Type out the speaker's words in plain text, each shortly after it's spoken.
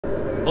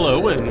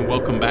Hello and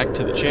welcome back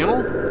to the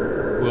channel.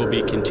 We'll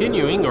be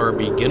continuing our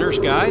beginner's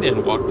guide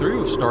and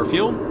walkthrough of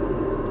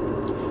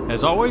Starfield.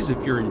 As always,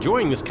 if you're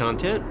enjoying this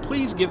content,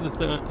 please give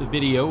the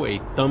video a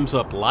thumbs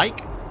up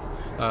like.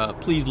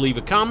 Please leave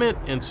a comment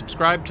and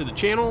subscribe to the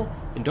channel.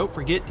 And don't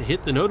forget to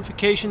hit the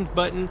notifications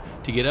button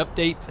to get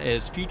updates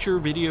as future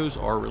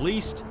videos are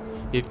released.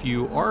 If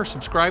you are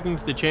subscribing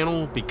to the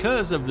channel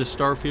because of the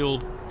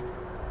Starfield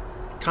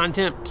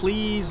content,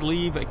 please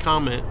leave a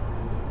comment.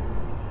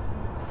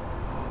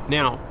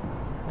 Now,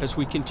 as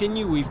we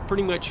continue, we've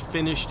pretty much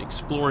finished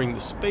exploring the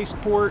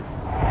spaceport,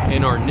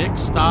 and our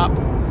next stop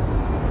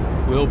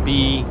will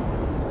be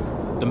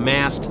the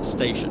Mast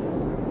station.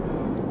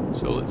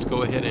 So let's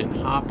go ahead and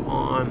hop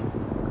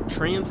on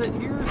transit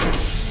here.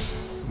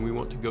 We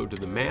want to go to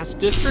the Mast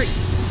district.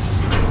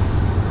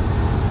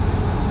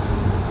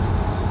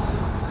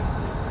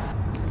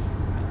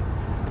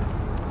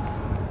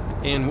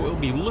 And we'll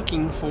be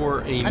looking for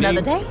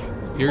Another day?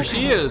 Here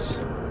she is.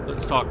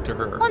 Let's talk to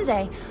her. One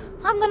day,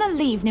 I'm gonna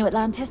leave New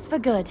Atlantis for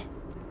good.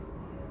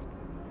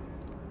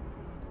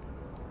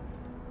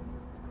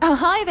 Oh,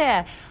 hi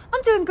there.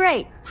 I'm doing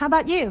great. How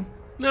about you?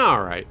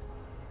 All right.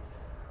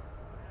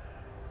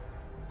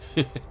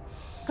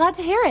 Glad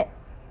to hear it.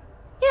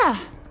 Yeah,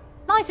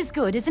 life is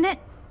good, isn't it?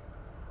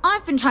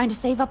 I've been trying to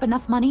save up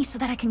enough money so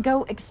that I can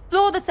go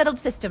explore the settled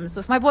systems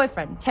with my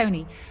boyfriend,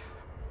 Tony.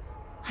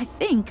 I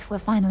think we're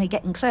finally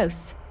getting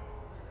close.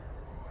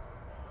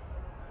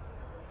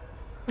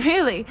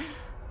 Really?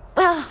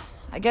 Well,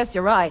 I guess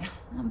you're right.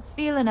 I'm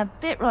feeling a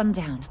bit run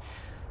down.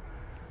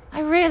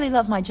 I really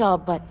love my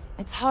job, but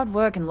it's hard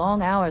work and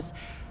long hours.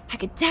 I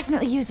could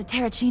definitely use a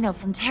Terracino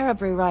from Terra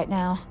Brew right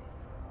now.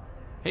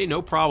 Hey,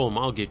 no problem.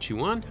 I'll get you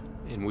one.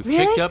 And we've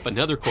Really? picked up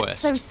another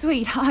quest. That's so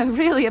sweet. I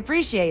really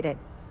appreciate it.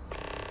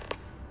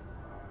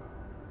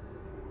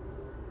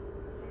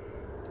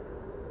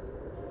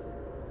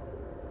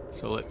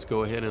 So let's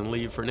go ahead and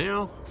leave for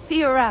now. See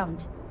you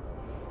around.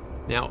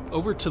 Now,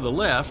 over to the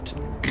left,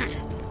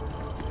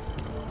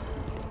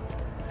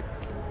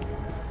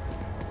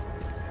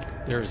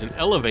 there's an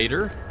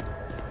elevator.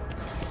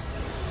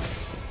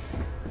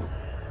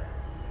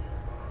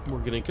 We're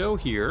going to go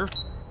here.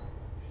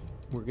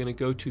 We're going to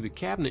go to the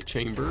cabinet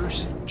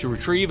chambers to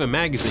retrieve a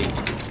magazine.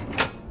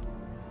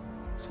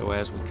 So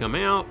as we come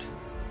out,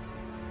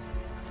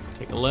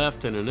 take a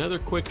left and another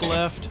quick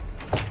left.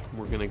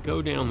 We're going to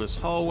go down this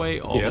hallway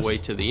all the way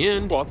to the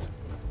end. What?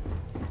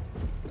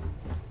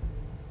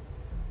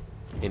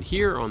 And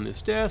here on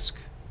this desk,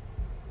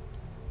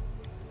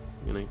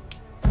 I'm going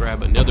to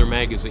grab another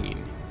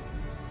magazine.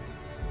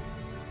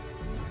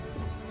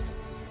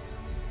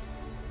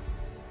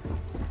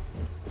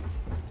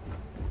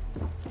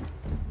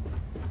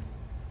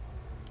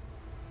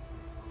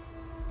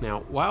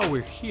 Now, while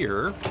we're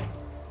here,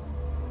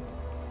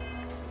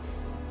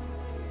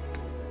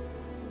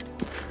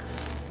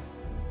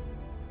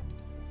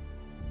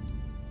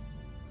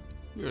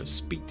 we're going to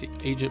speak to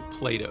Agent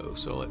Plato,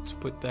 so let's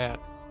put that.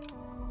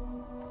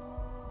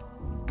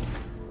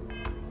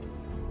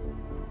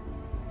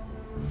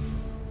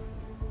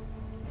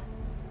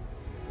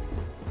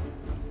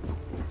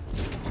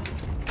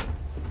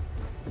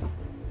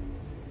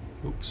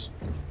 Oops.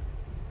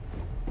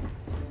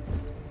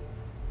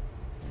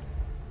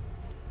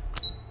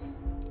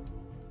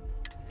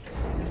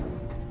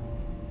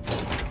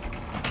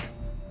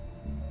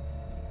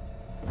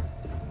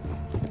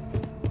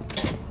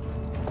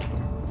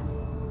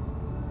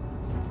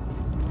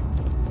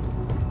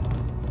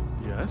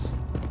 Yes?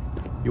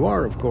 You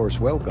are, of course,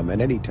 welcome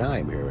at any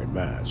time here in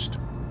Mast.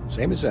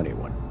 Same as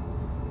anyone.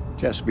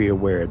 Just be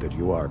aware that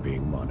you are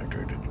being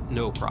monitored.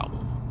 No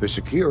problem. The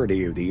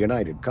security of the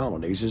United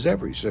Colonies is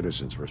every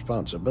citizen's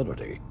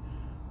responsibility,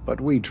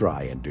 but we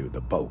try and do the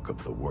bulk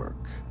of the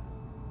work.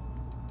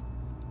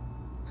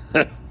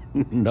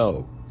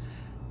 No,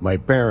 my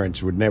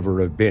parents would never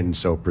have been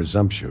so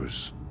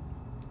presumptuous.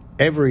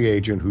 Every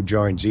agent who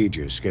joins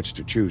Aegis gets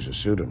to choose a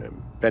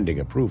pseudonym, pending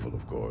approval,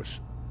 of course.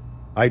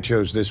 I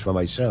chose this for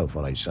myself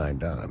when I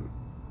signed on.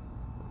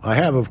 I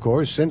have, of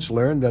course, since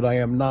learned that I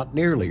am not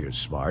nearly as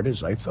smart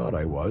as I thought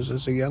I was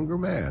as a younger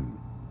man.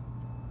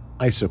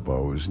 I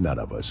suppose none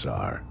of us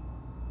are.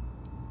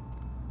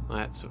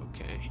 That's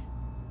okay.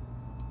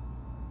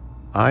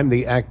 I'm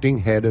the acting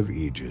head of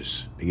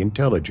Aegis, the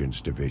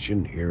intelligence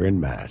division here in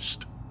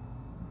Mast.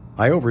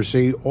 I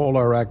oversee all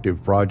our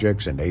active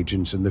projects and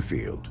agents in the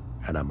field,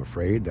 and I'm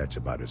afraid that's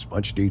about as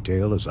much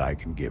detail as I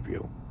can give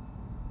you.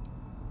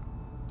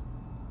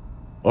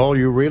 All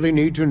you really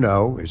need to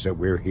know is that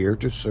we're here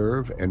to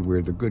serve, and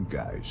we're the good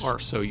guys. Or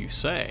so you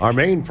say. Our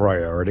main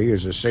priority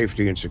is the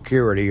safety and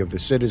security of the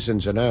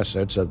citizens and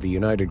assets of the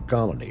United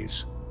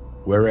Colonies,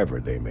 wherever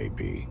they may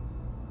be.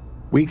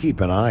 We keep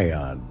an eye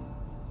on,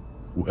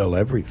 well,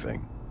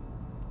 everything.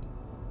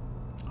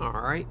 All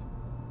right.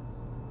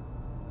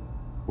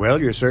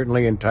 Well, you're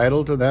certainly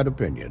entitled to that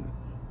opinion,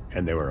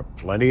 and there are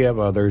plenty of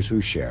others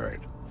who share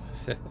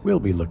it. We'll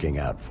be looking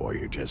out for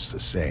you just the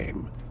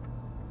same.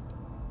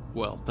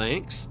 Well,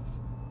 thanks.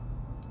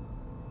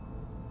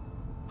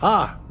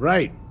 Ah,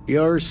 right.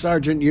 You're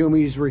Sergeant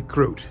Yumi's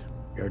recruit.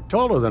 You're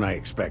taller than I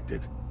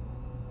expected.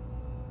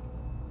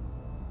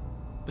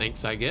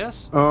 Thanks, I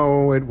guess.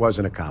 Oh, it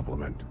wasn't a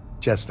compliment.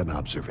 Just an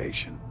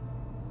observation.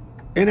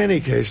 In any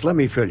case, let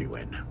me fill you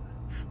in.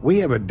 We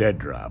have a dead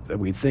drop that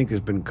we think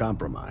has been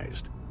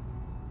compromised.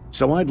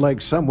 So I'd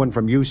like someone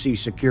from UC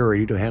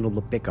Security to handle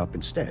the pickup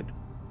instead.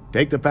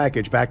 Take the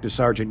package back to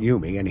Sergeant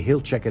Yumi, and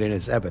he'll check it in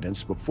as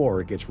evidence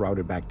before it gets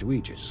routed back to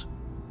Aegis.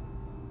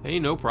 Hey,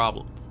 no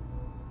problem.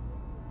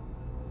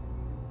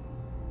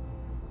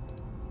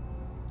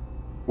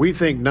 We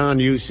think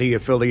non-UC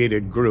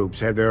affiliated groups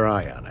have their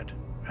eye on it,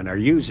 and are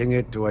using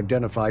it to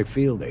identify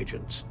field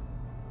agents.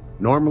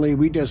 Normally,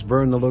 we just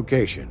burn the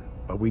location,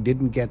 but we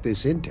didn't get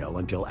this intel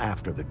until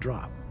after the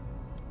drop.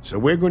 So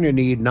we're going to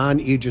need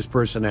non-Aegis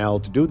personnel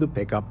to do the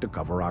pickup to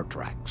cover our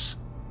tracks.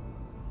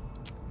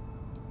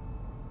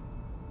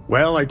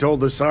 Well, I told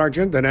the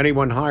sergeant that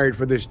anyone hired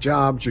for this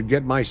job should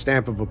get my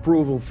stamp of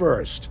approval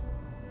first.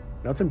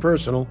 Nothing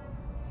personal.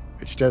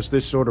 It's just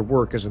this sort of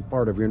work isn't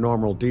part of your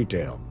normal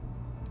detail.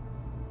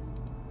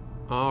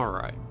 All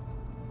right.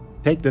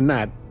 Take the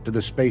NAT to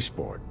the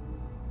spaceport.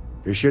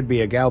 There should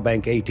be a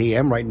Galbank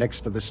ATM right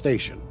next to the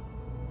station.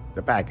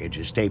 The package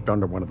is taped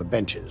under one of the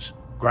benches.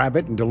 Grab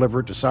it and deliver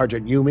it to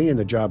Sergeant Yumi and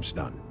the job's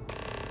done.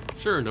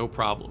 Sure, no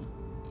problem.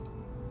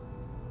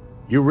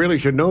 You really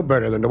should know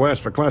better than to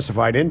ask for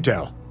classified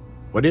intel.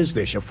 What is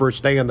this, your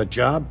first day on the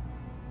job?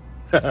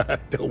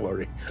 Don't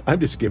worry, I'm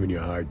just giving you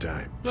a hard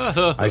time.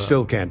 I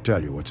still can't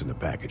tell you what's in the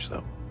package,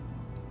 though.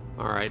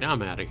 All right,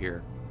 I'm out of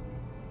here.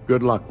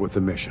 Good luck with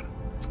the mission.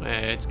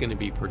 It's going to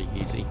be pretty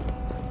easy.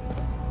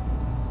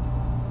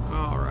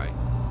 All right.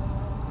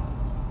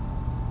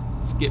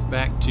 Let's get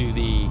back to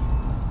the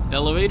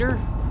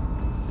elevator.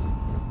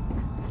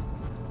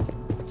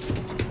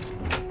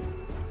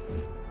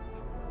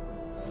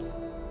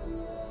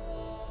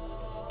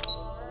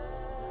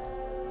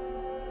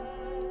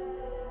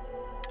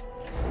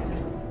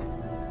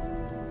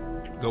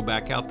 Go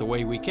back out the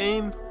way we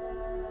came.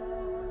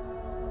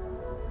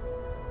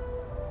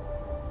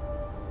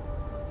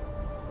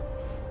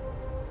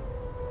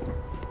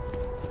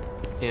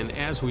 And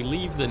as we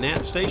leave the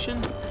NAT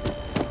station,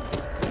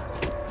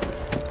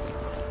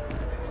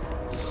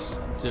 it's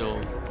still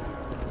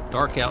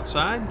dark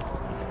outside.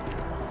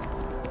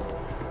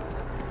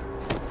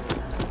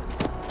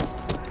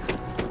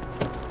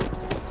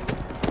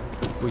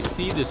 We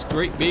see this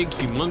great big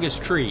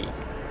humongous tree.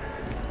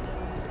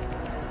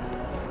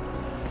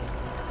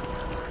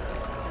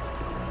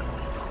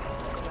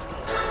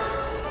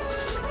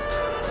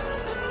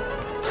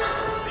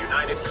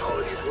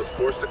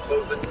 Forced to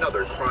close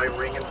another crime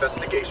ring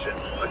investigation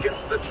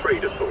against the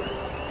Trade Authority.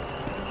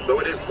 Though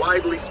it is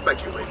widely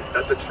speculated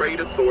that the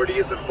Trade Authority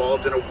is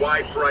involved in a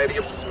wide variety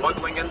of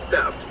smuggling and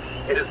theft,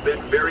 it has been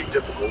very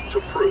difficult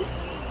to prove.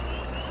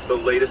 The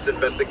latest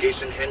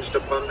investigation hinged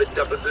upon the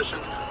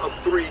depositions of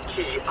 3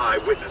 key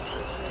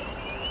eyewitnesses.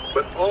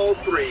 But all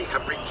 3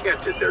 have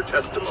recanted their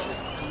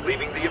testimony,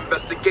 leaving the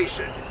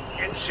investigation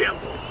in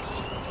shambles.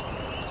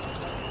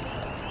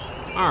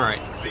 All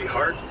right. The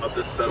heart of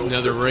the settled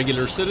another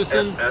regular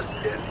citizen.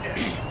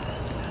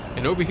 SSNN.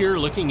 And over here,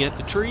 looking at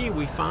the tree,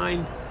 we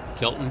find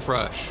Kelton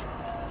Frush.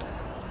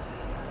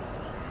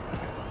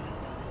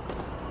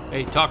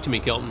 Hey, talk to me,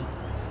 Kelton.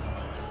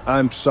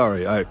 I'm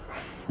sorry, I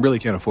really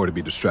can't afford to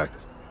be distracted.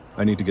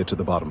 I need to get to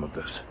the bottom of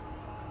this.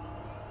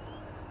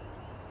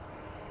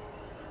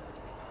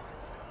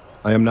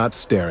 I am not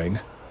staring,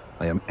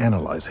 I am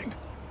analyzing.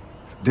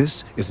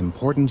 This is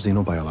important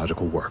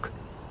xenobiological work.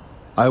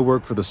 I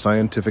work for the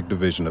scientific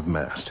division of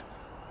Mast.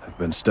 I've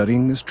been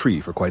studying this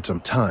tree for quite some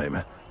time,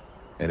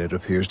 and it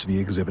appears to be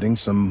exhibiting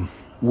some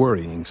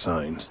worrying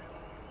signs.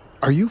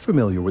 Are you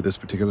familiar with this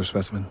particular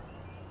specimen?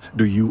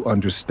 Do you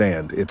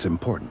understand its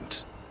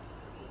importance?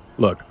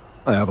 Look,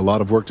 I have a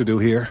lot of work to do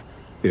here.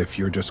 If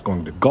you're just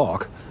going to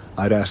gawk,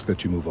 I'd ask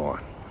that you move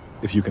on.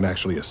 If you can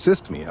actually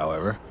assist me,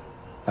 however,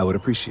 I would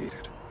appreciate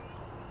it.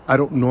 I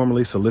don't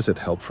normally solicit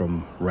help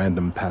from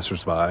random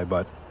passersby,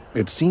 but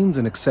it seems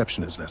an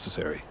exception is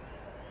necessary.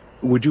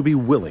 Would you be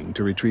willing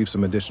to retrieve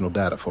some additional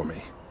data for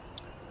me?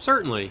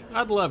 Certainly.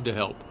 I'd love to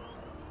help.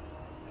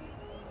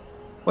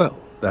 Well,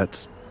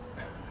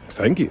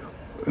 thank you.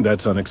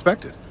 That's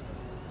unexpected.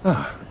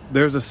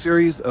 There's a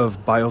series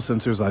of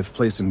biosensors I've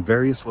placed in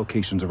various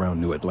locations around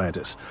New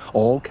Atlantis,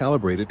 all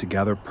calibrated to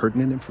gather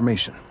pertinent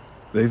information.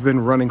 They've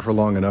been running for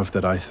long enough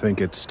that I think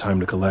it's time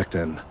to collect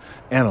and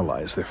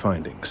analyze their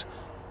findings.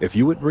 If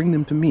you would bring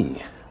them to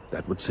me,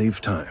 that would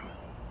save time.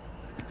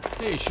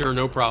 Hey, sure,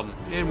 no problem.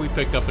 And we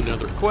picked up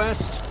another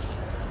quest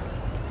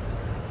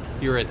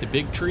here at the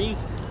big tree.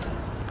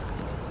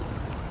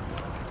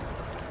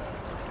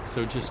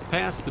 So just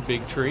past the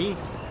big tree.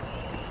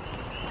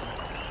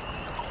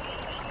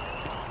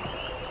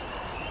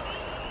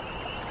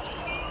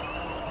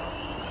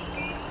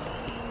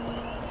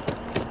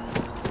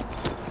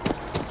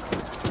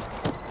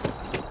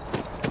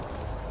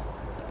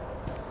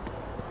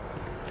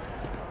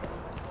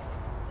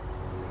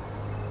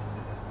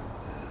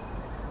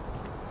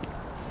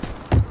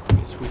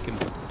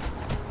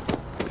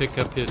 pick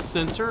up his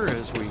sensor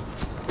as we...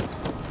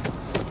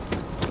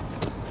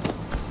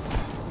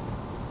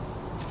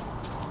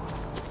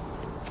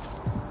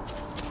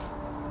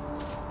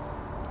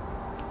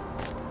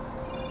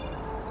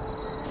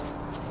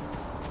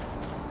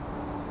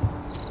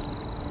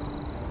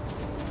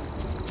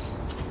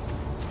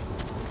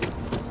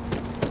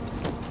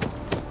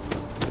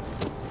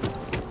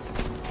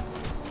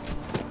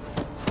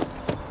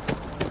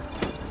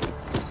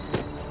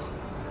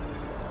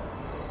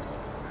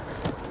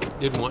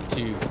 Did want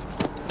to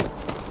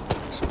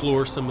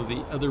explore some of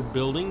the other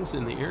buildings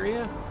in the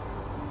area.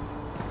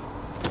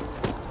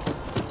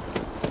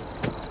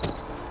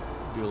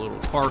 Do a little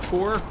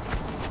parkour.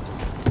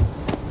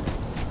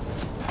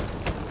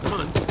 Come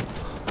on.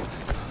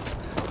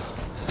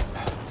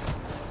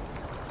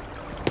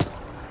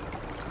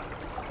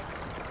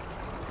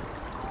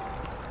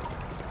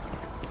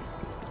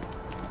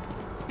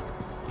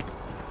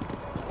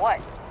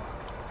 What?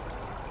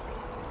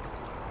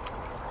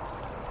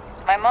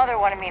 My mother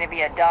wanted me to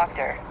be a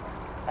doctor.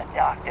 A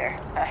doctor.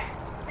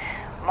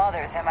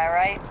 Mothers, am I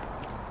right?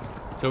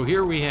 So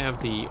here we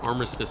have the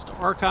Armistice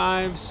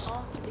Archives.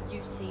 After the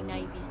UC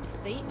Navy's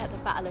defeat at the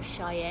Battle of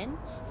Cheyenne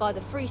by the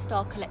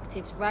Freestar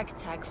Collective's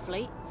ragtag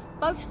fleet,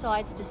 both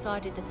sides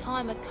decided the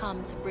time had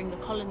come to bring the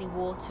colony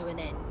war to an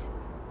end.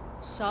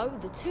 So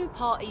the two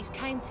parties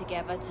came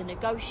together to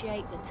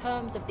negotiate the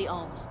terms of the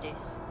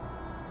armistice.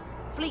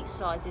 Fleet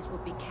sizes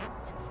would be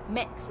capped,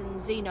 mechs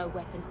and xeno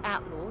weapons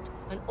outlawed,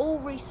 and all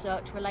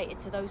research related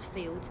to those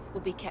fields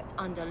would be kept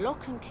under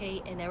lock and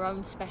key in their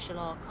own special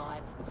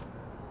archive,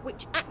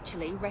 which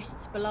actually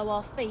rests below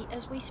our feet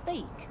as we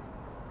speak.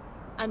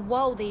 And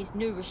while these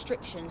new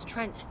restrictions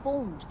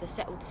transformed the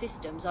settled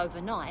systems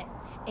overnight,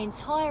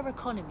 entire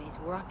economies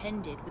were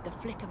upended with the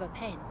flick of a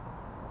pen.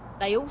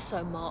 They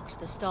also marked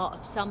the start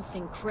of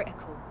something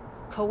critical: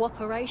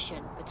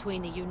 cooperation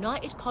between the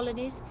United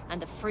Colonies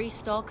and the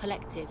Freestar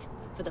Collective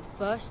for the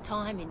first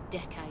time in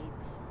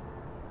decades.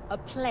 A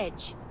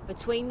pledge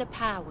between the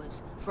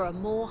powers for a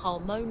more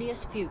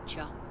harmonious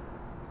future.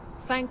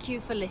 Thank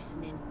you for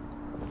listening.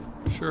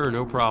 Sure,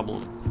 no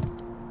problem.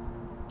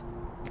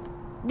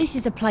 This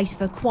is a place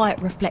for quiet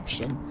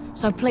reflection,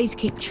 so please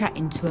keep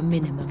chatting to a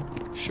minimum.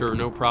 Sure,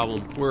 no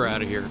problem. We're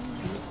out of here.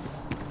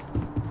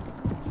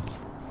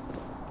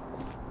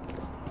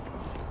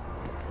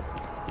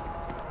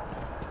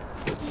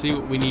 Let's see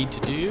what we need to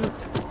do.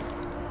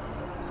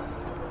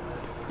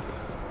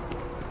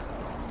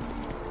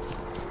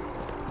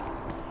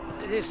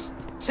 Just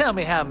tell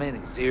me how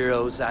many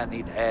zeros I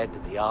need to add to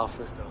the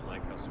offer.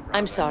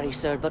 I'm sorry,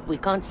 sir, but we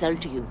can't sell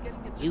to you.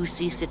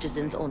 UC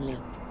citizens only.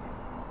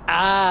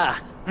 Ah,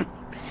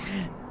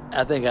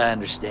 I think I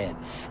understand.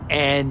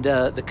 And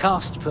the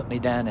cost to put me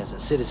down as a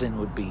citizen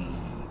would be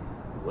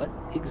what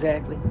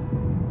exactly?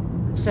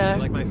 Sir,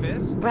 Like my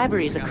fits?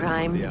 bribery is a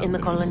crime in the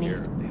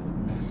colonies.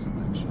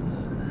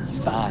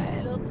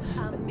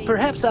 Fine.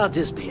 Perhaps I'll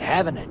just be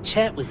having a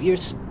chat with your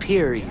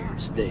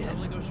superiors then.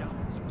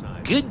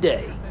 Good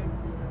day.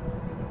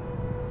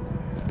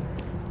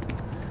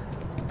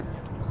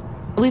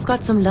 We've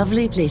got some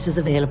lovely places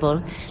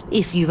available,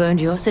 if you've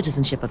earned your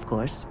citizenship, of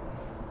course.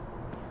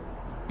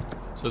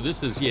 So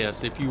this is,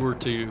 yes, if you were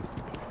to...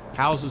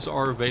 Houses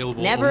are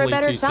available Never a only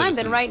better to time citizens.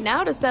 than right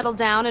now to settle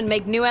down and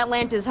make New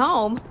Atlantis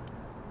home.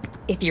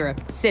 If you're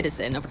a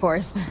citizen, of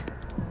course.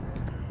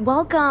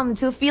 Welcome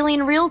to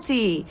Aphelion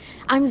Realty.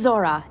 I'm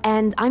Zora,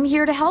 and I'm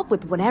here to help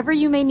with whatever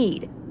you may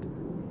need.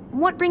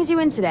 What brings you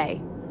in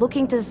today?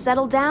 Looking to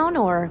settle down,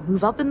 or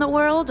move up in the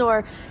world,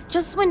 or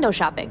just window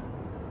shopping?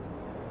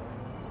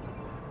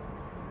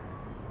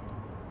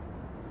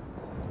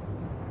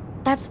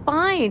 That's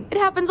fine. It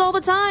happens all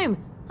the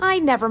time. I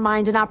never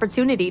mind an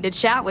opportunity to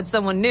chat with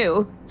someone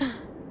new.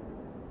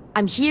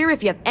 I'm here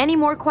if you have any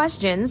more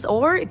questions,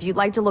 or if you'd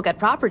like to look at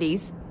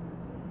properties.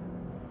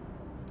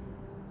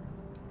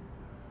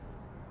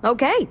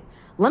 Okay,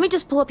 let me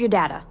just pull up your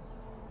data.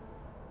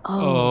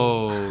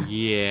 Oh,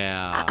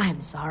 yeah.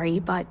 I'm sorry,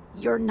 but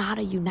you're not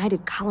a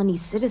United Colony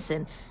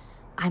citizen.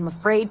 I'm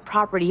afraid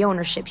property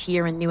ownership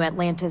here in New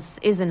Atlantis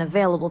isn't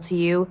available to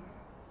you.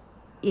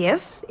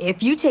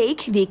 If you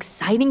take the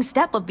exciting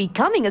step of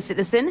becoming a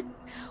citizen,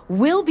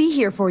 we'll be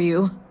here for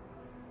you.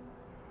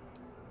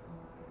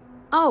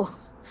 Oh,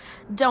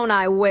 don't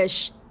I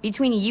wish.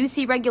 Between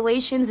UC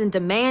regulations and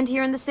demand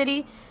here in the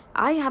city,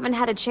 I haven't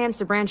had a chance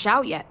to branch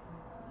out yet.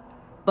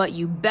 But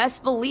you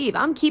best believe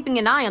I'm keeping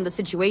an eye on the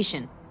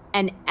situation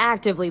and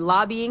actively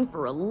lobbying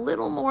for a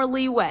little more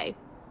leeway.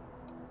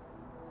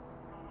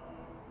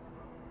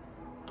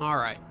 All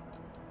right.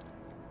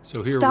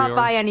 So here we Stop are.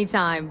 by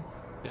anytime.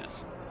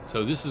 Yes.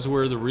 So this is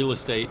where the real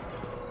estate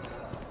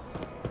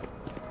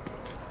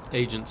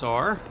agents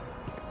are.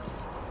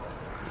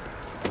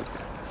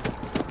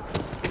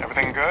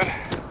 Everything good?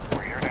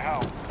 We're here to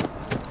help.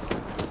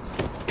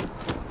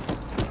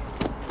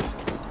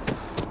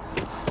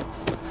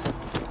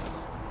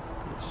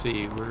 Let's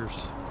see,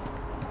 where's...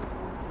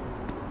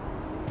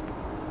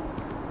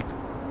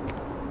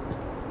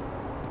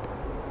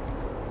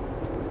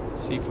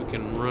 Let's see if we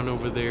can run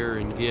over there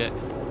and get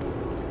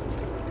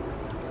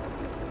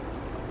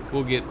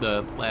We'll get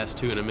the last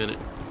two in a minute.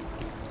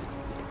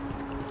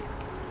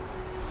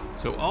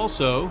 So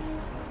also,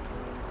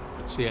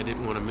 let's see, I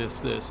didn't want to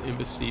miss this.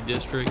 Embassy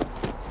District.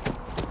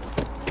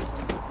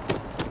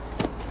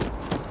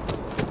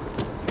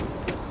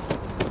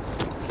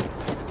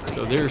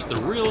 So there's the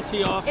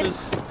realty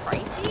office. It's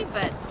pricey,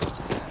 but...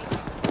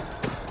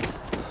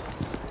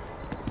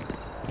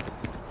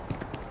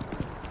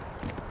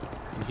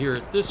 And here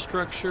at this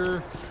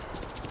structure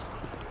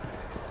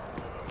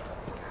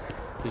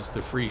is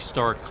the Free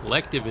Star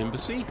Collective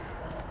Embassy.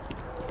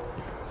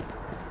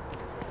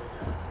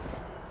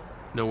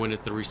 No one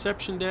at the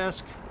reception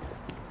desk.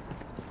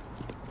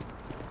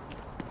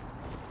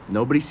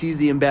 Nobody sees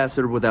the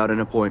ambassador without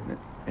an appointment,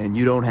 and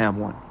you don't have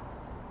one.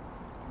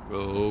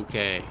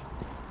 Okay.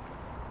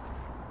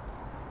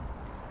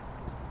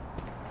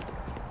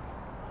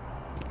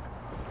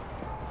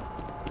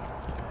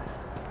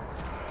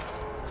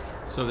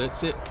 So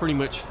that's it pretty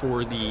much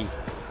for the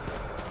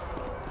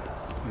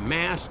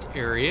Mast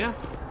area.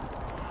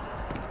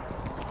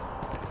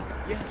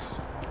 Yes,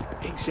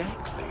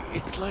 exactly.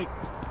 It's like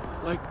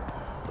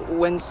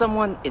when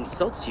someone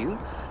insults you,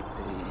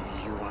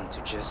 you want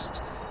to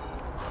just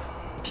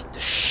beat the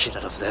shit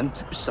out of them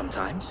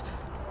sometimes,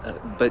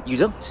 but you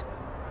don't.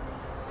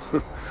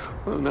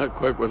 Well, not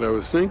quite what I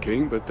was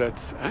thinking, but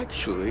that's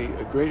actually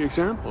a great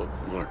example,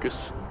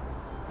 Marcus.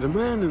 The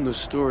man in the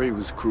story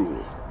was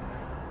cruel.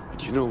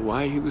 But you know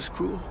why he was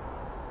cruel?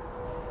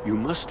 You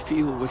must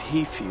feel what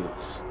he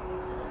feels.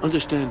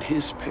 Understand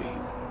his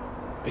pain.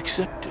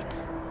 Accept it.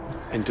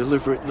 And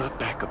deliver it not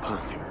back upon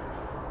him.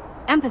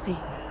 Empathy.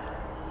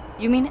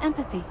 You mean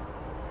empathy?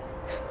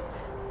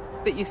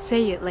 But you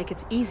say it like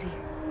it's easy.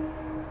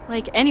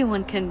 Like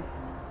anyone can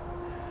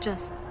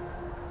just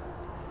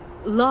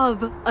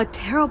love a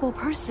terrible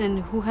person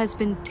who has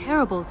been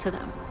terrible to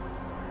them.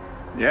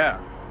 Yeah,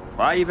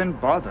 why even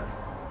bother?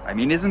 I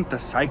mean, isn't the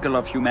cycle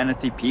of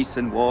humanity peace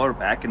and war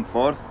back and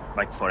forth,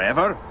 like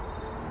forever?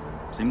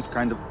 Seems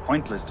kind of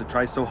pointless to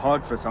try so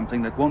hard for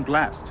something that won't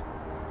last.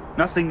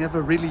 Nothing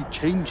ever really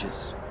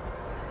changes.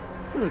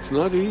 Well, it's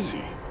not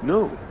easy,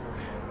 no,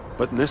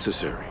 but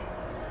necessary.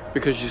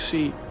 Because you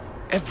see,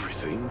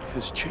 everything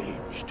has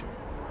changed.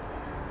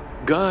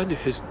 God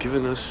has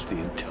given us the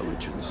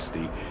intelligence,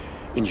 the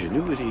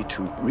ingenuity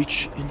to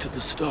reach into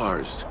the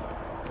stars,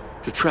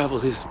 to travel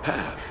his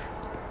path,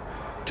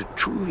 to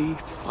truly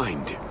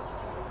find him.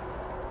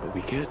 But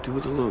we can't do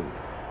it alone.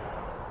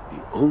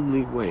 The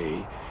only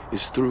way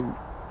is through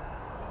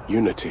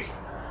unity.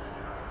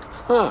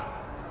 Huh.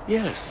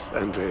 Yes,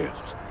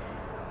 Andreas.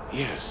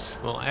 Yes.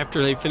 Well,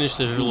 after they finish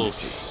their little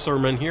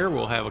sermon here,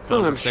 we'll have a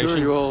conversation. Well, I'm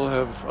sure you all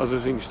have other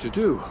things to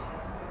do.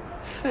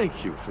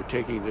 Thank you for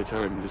taking the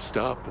time to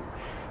stop and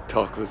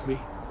talk with me.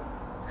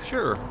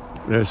 Sure.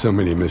 There's so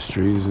many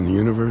mysteries in the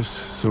universe,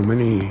 so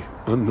many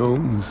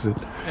unknowns that...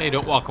 Hey,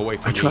 don't walk away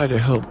from me. I try to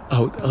help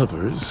out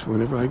others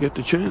whenever I get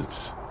the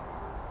chance.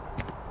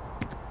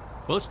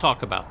 Well, let's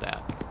talk about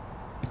that.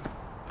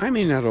 I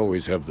may not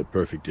always have the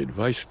perfect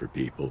advice for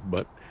people,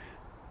 but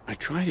I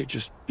try to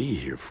just be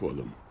here for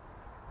them.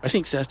 I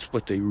think that's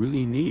what they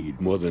really need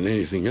more than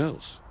anything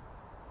else.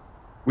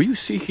 Were you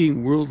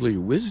seeking worldly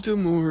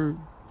wisdom or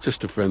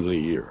just a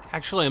friendly ear?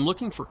 Actually, I'm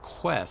looking for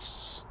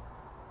quests.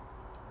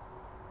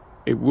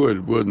 It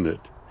would, wouldn't it?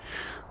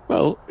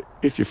 Well,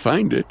 if you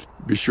find it,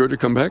 be sure to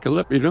come back and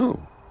let me know.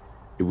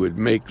 It would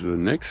make the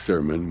next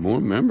sermon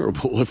more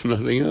memorable, if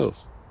nothing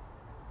else.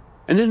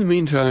 And in the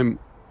meantime,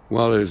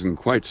 while it isn't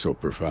quite so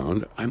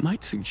profound, I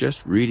might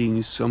suggest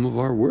reading some of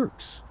our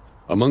works.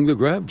 Among the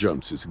Grav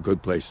Jumps is a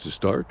good place to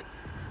start.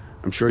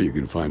 I'm sure you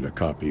can find a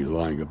copy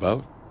lying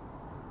about.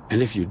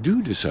 And if you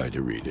do decide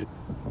to read it,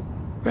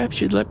 perhaps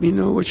you'd let me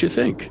know what you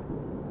think.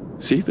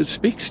 See if it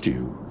speaks to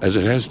you, as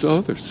it has to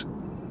others.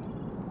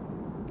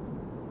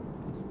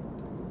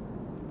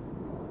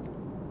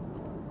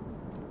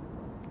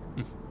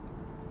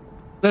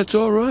 That's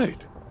all right.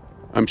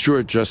 I'm sure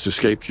it just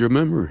escaped your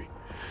memory.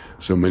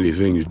 So many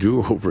things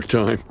do over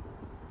time.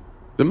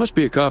 There must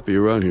be a copy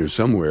around here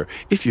somewhere.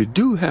 If you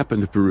do happen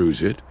to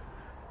peruse it,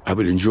 I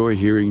would enjoy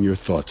hearing your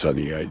thoughts on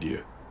the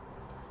idea.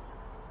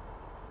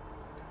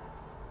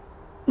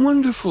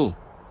 Wonderful.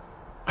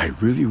 I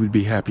really would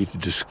be happy to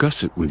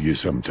discuss it with you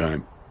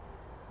sometime.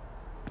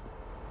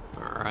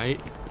 All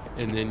right.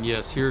 And then,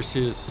 yes, here's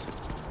his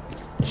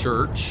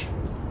church.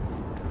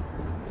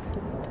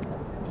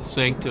 The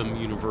Sanctum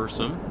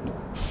Universum.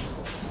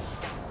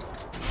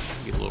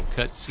 Get a little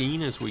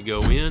cutscene as we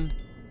go in.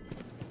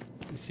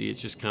 You see,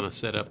 it's just kind of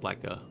set up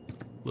like a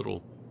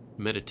little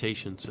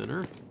meditation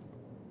center.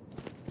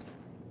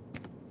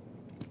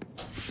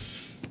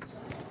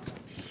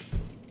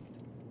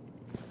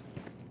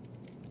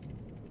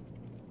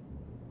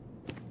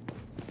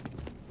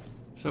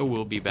 So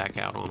we'll be back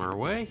out on our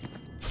way.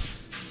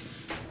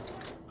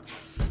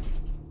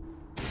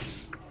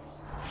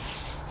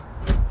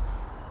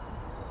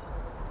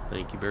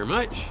 Thank you very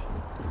much.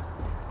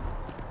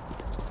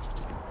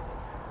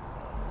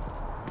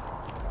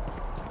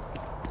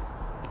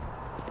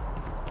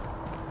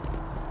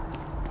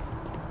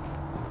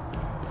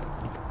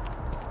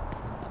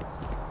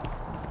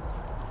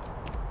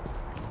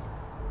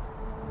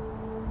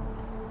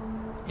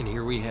 And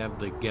here we have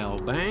the Gal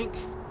Bank.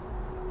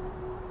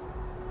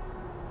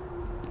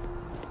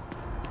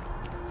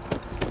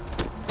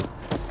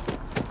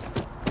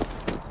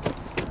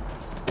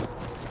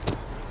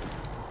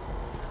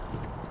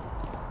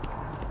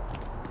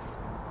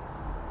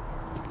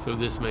 So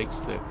this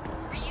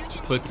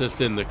puts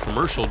us in the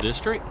commercial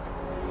district.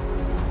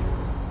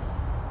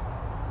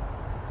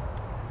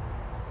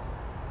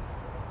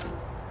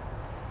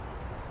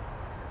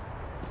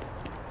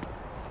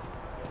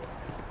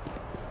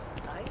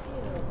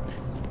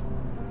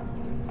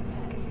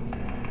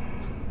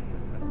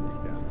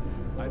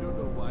 I don't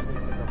know why they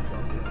set up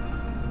shop here.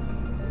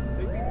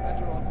 They'd be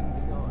better off in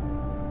beyond,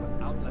 but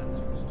Outlands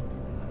used to be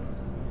like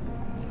us.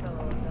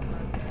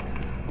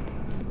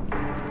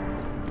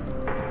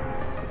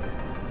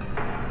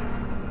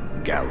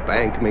 Gal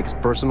Bank makes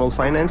personal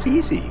finance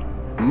easy.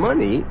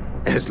 Money,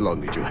 as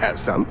long as you have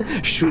some,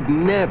 should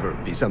never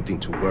be something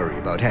to worry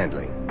about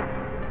handling.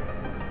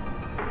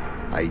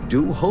 I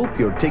do hope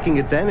you're taking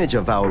advantage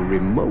of our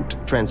remote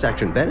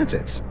transaction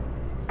benefits.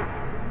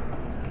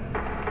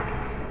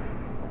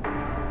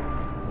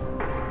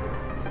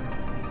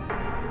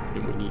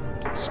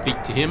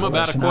 Speak to him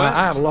about Listen, a quest.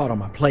 I have a lot on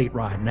my plate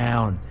right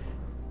now,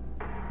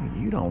 and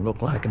you don't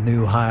look like a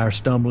new hire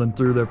stumbling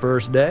through their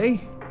first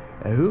day.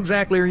 Who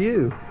exactly are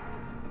you?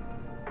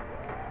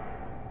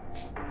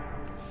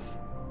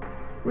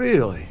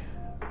 Really?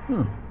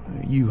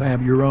 You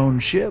have your own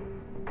ship?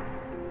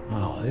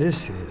 Oh,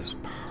 this is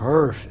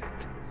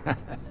perfect.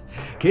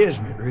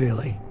 Kismet,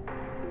 really.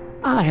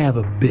 I have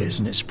a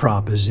business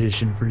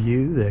proposition for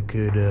you that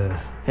could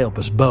help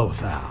us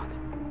both out.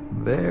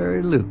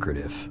 Very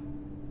lucrative.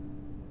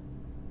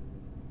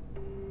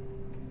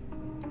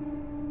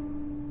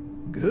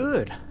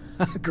 Good.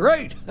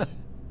 Great.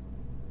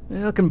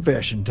 Well,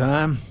 confession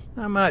time.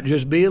 I might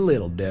just be a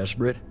little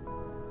desperate.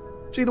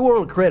 See, the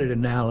world of credit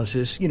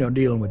analysis,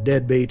 dealing with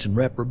deadbeats and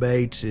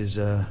reprobates is,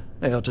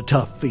 it's a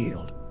tough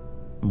field.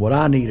 And what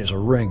I need is a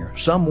ringer,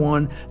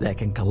 someone that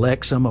can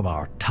collect some of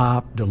our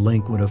top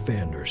delinquent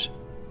offenders.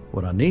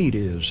 What I need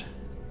is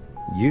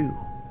you.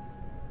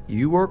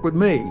 You work with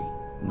me,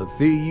 and the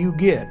fee you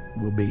get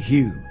will be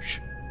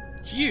huge.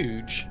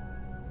 Huge?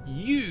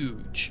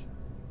 Huge.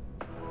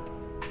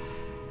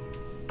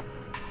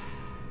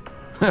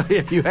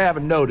 If you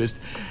haven't noticed,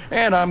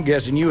 and I'm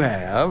guessing you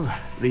have,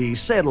 the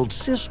settled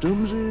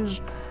systems is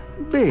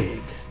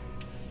big.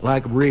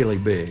 Like really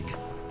big.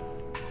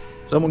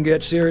 Someone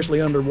gets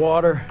seriously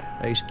underwater,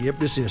 they skip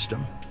the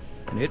system.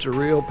 And it's a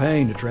real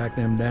pain to track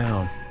them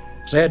down.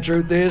 Sad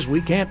truth is,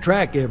 we can't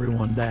track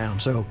everyone down,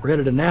 so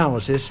credit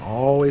analysis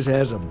always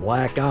has a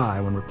black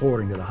eye when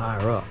reporting to the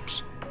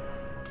higher-ups.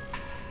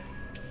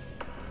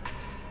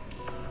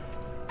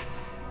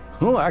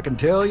 Oh, I can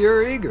tell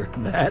you're eager.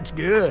 That's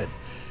good.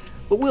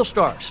 But we'll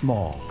start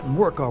small and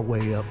work our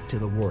way up to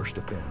the worst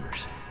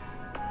offenders.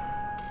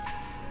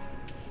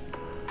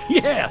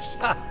 Yes!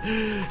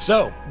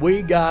 So,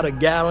 we got a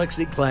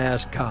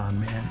Galaxy-class con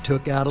man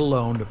took out a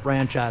loan to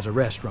franchise a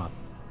restaurant.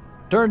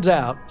 Turns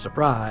out,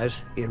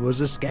 surprise, it was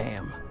a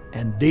scam.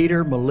 And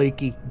Dieter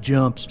Maliki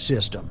jumps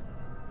system.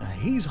 Now,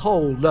 he's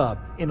holed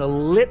up in a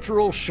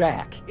literal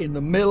shack in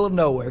the middle of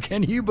nowhere.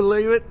 Can you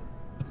believe it?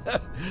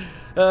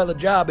 The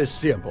job is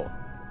simple.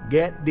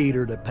 Get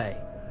Dieter to pay.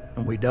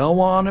 And we don't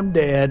want him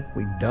dead,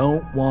 we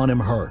don't want him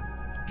hurt.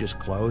 Just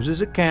close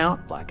his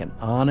account like an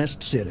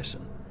honest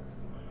citizen.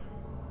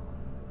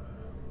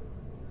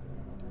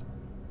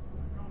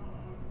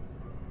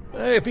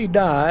 If he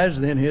dies,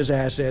 then his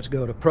assets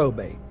go to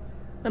probate,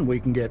 and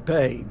we can get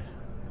paid.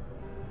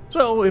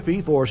 So if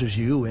he forces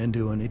you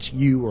into an it's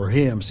you or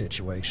him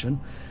situation,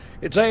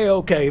 it's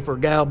A-okay for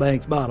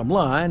Galbank's bottom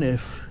line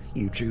if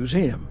you choose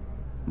him.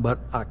 But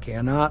I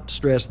cannot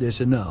stress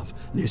this enough.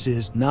 This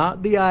is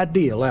not the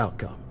ideal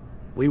outcome.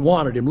 We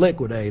wanted him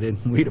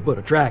liquidated, we'd have put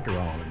a tracker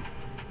on him.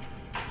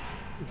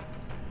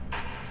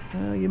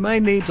 Well, you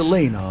may need to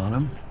lean on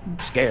him,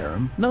 scare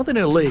him. Nothing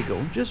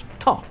illegal, just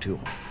talk to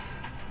him.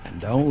 And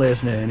don't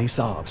listen to any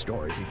sob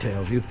stories he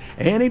tells you.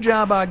 Any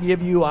job I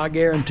give you, I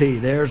guarantee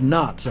there's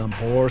not some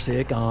poor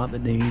sick aunt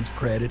that needs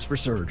credits for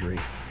surgery.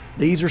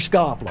 These are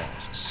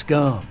scofflaws,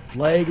 scum,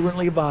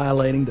 flagrantly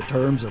violating the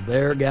terms of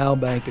their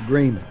Galbank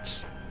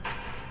agreements.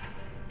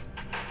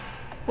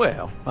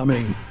 Well, I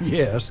mean,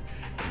 yes,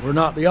 we're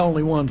not the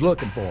only ones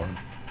looking for him.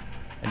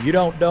 And you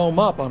don't dome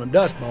up on a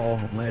dust ball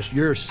unless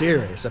you're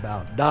serious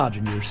about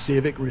dodging your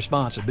civic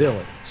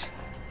responsibilities.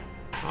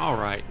 All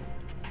right.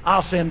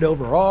 I'll send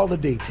over all the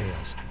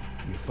details.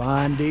 You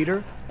find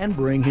Dieter and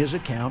bring his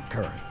account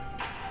current.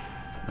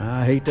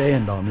 I hate to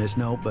end on this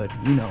note, but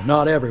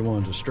not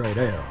everyone's a straight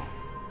arrow.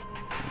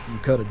 If you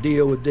cut a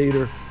deal with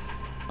Dieter,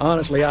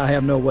 honestly, I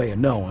have no way of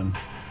knowing.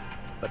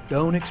 But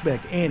don't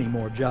expect any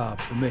more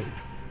jobs from me.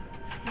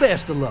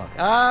 Best of luck.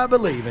 I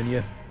believe in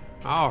you.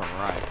 All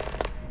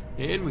right.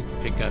 And we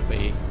can pick up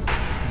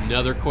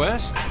another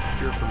quest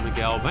here from the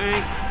Gal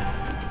Bank.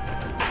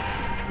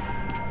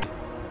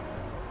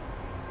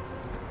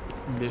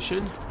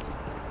 Mission.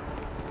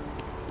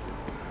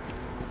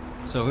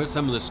 So here's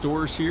some of the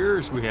stores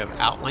here. We have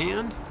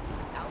Outland.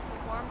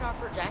 Outperformed confirmed our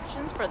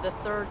projections for the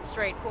 3rd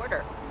straight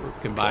quarter.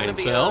 We can buy and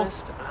To be sell.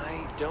 honest,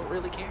 I don't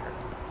really care.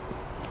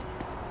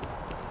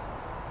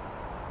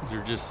 These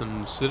are just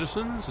some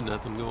citizens.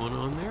 Nothing going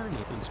on there.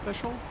 Nothing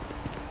special.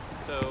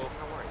 So,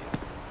 how are you?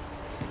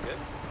 Good?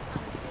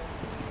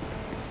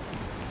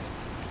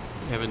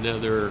 We have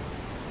another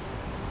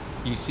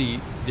UC.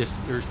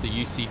 There's the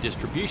UC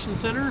distribution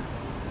center.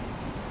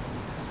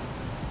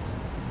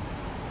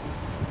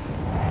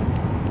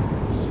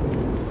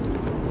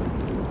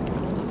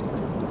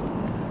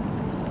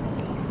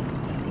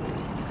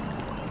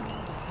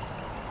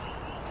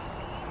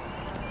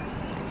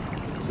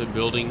 There's a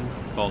building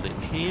called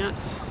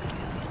Enhance.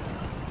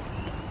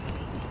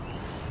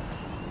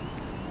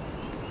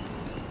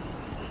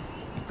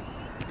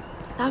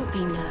 Don't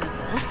be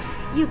nervous.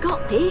 You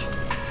got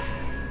this.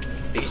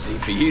 Easy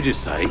for you to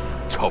say,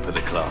 top of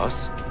the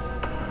class.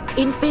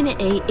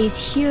 Infinity is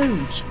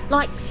huge.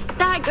 Like,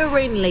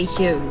 staggeringly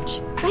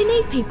huge. They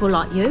need people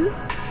like you.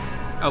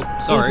 Oh,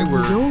 sorry, Even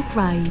we're... your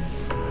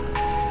grades.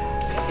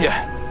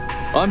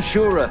 Yeah, I'm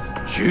sure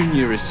a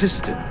junior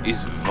assistant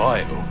is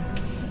vital.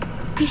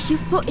 It's your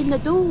foot in the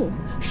door.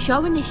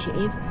 Show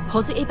initiative,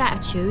 positive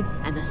attitude,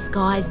 and the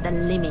sky's the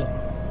limit.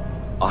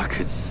 I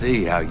could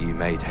see how you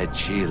made head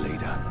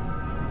cheerleader.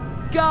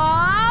 Go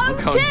I'm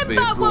going to be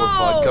a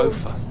glorified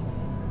gopher.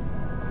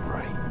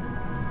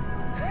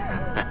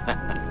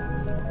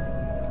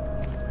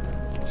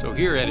 So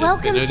here at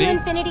Welcome Infinity. to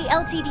Infinity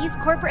Ltd's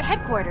corporate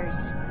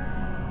headquarters.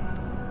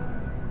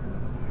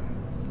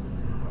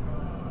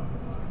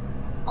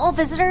 All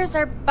visitors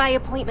are by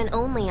appointment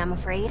only, I'm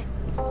afraid.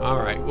 All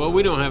right. Well,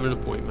 we don't have an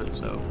appointment,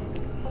 so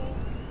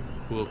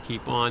we'll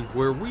keep on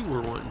where we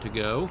were wanting to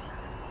go.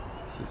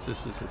 Since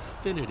this is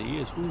Infinity,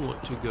 is we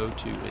want to go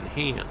to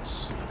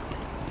Enhance.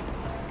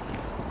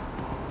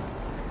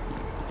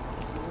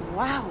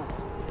 Wow,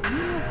 you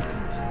look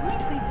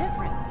completely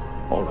different.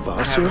 All of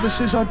our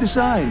services are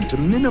designed to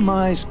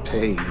minimize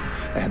pain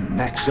and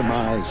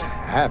maximize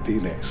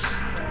happiness.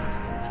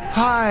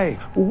 Hi,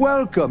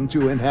 welcome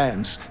to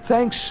Enhance.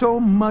 Thanks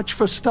so much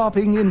for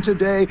stopping in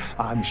today.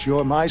 I'm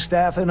sure my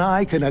staff and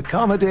I can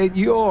accommodate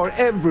your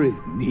every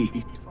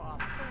need.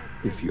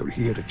 If you're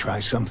here to try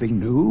something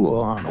new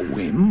or on a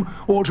whim,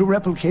 or to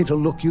replicate a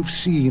look you've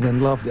seen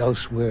and loved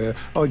elsewhere,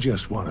 or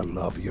just want to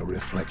love your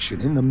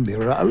reflection in the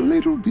mirror a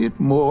little bit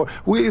more,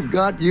 we've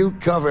got you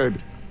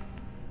covered.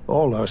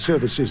 All our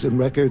services and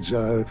records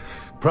are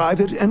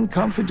private and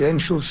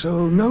confidential,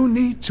 so no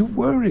need to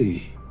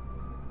worry.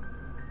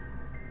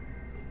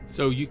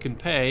 So you can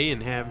pay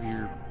and have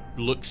your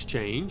looks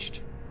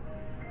changed.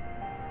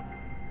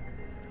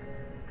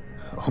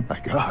 Oh my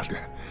God.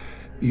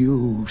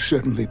 You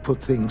certainly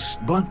put things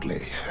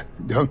bluntly,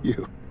 don't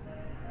you?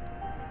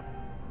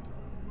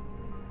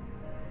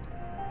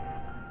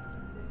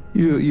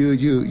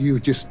 You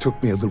just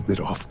took me a little bit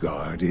off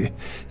guard.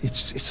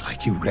 It's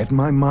like you read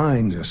my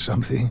mind or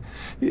something.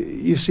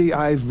 You see,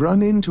 I've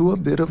run into a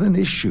bit of an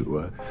issue,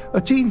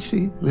 a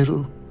teensy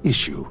little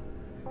issue.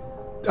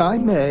 I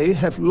may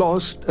have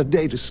lost a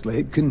data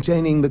slate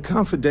containing the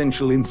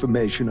confidential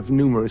information of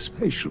numerous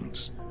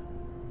patients.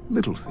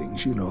 Little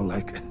things, you know,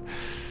 like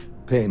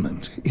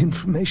payment,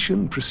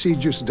 information,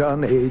 procedures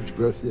done, age,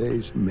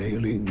 birthdays,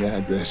 mailing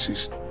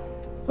addresses.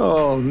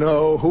 Oh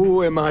no,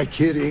 who am I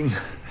kidding?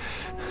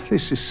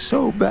 This is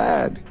so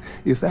bad.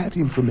 If that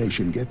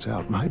information gets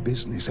out, my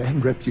business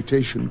and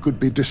reputation could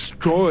be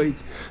destroyed.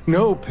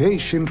 No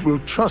patient will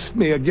trust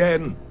me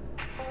again.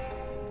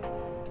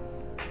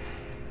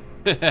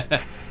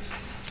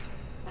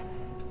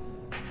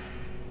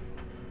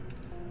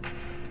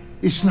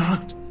 It's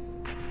not.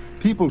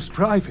 People's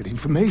private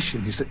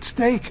information is at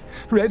stake,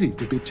 ready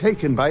to be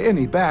taken by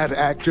any bad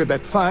actor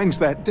that finds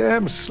that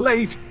damn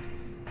slate.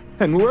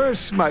 And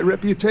worse, my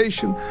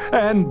reputation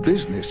and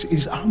business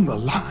is on the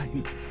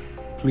line.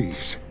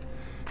 Please,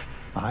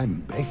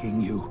 I'm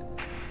begging you.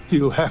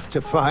 You'll have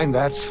to find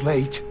that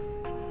slate.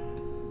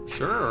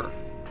 Sure.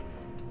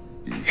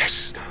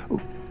 Yes.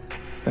 Oh,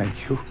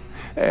 thank you.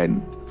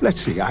 And let's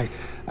see, I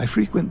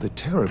frequent the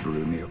Terror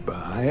Brew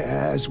nearby,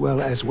 as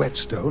well as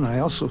Whetstone. I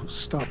also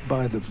stopped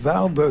by the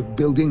Valberg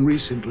building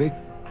recently.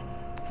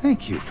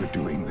 Thank you for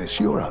doing this.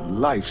 You're a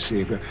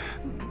lifesaver.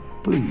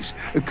 Please,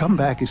 come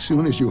back as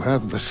soon as you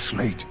have the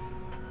slate.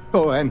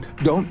 Oh, and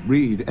don't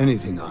read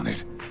anything on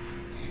it.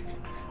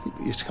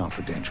 It's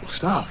confidential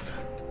stuff,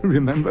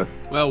 remember?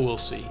 Well, we'll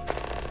see.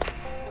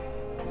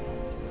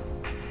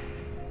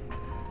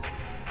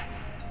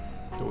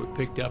 So we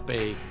picked up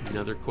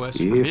another quest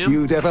from him. If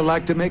you'd ever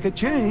like to make a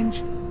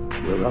change,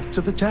 we're up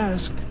to the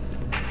task.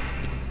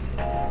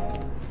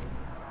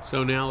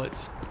 So now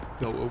let's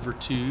go over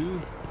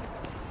to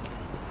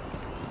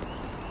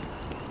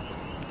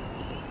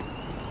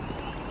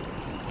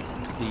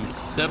the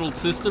Settled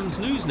Systems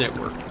News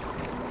Network.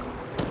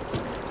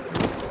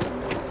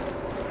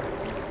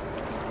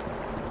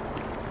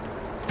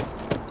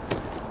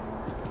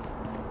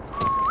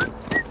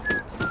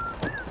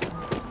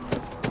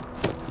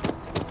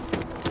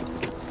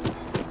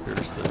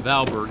 Here's the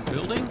Valberg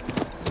building.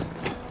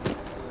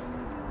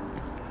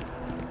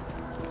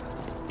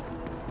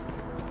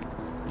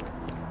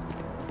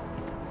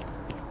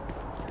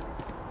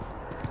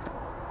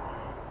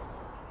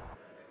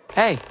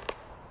 Hey,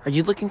 are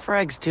you looking for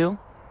eggs too?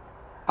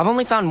 I've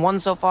only found one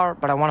so far,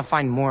 but I want to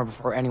find more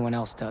before anyone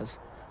else does.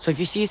 So if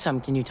you see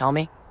some, can you tell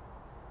me?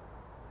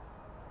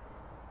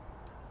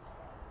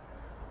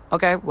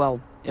 Okay,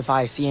 well, if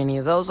I see any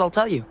of those, I'll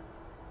tell you.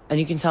 And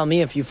you can tell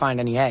me if you find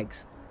any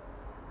eggs.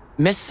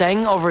 Miss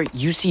Seng over at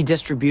UC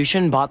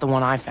Distribution bought the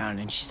one I found,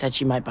 and she said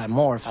she might buy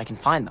more if I can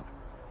find them.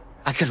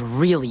 I could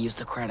really use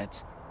the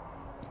credits.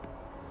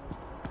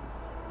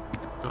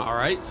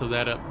 Alright, so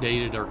that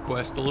updated our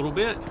quest a little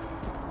bit.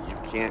 You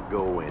can't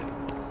go in.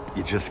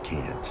 You just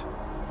can't.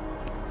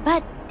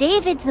 But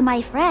David's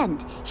my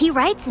friend. He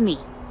writes me.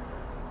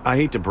 I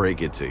hate to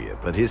break it to you,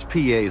 but his PA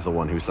is the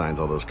one who signs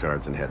all those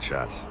cards and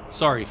headshots.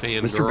 Sorry,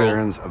 fangirl. Mr.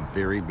 Barron's a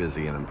very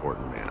busy and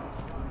important man.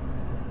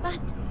 But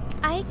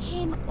I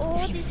came all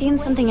If you've seen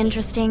something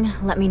interesting,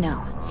 let me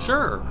know.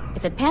 Sure.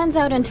 If it pans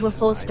out into a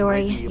full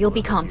story, you'll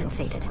be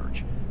compensated.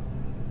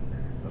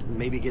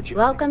 Maybe get you.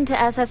 Welcome to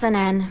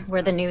SSNN,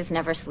 where the news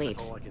never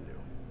sleeps.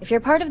 If you're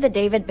part of the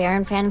David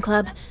Barron fan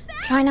club,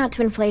 try not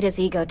to inflate his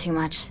ego too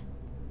much.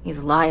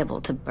 He's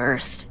liable to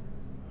burst.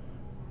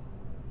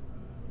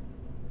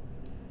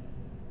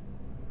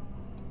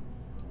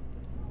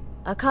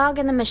 A cog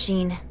in the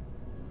machine.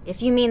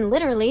 If you mean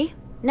literally,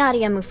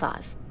 Nadia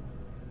Mufaz.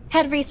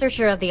 Head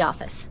researcher of the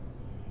office.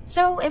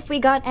 So if we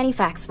got any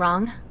facts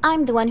wrong,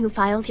 I'm the one who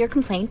files your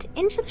complaint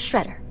into the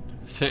shredder.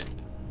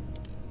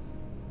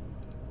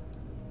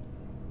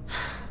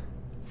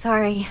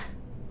 Sorry.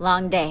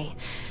 Long day.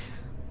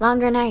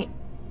 Longer night.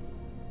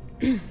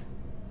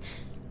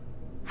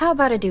 How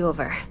about a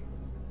do-over?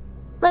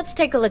 Let's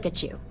take a look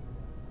at you.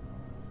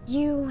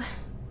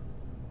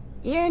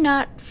 You're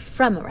not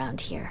from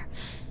around here.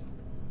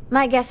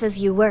 My guess is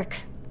you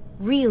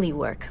really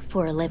work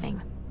for a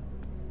living.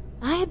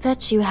 I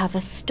bet you have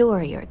a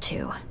story or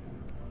two.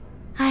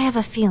 I have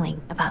a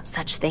feeling about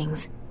such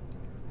things.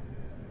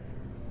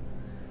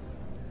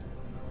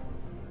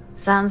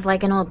 Sounds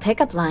like an old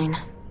pickup line.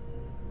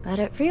 But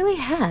it really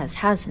has,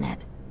 hasn't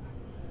it?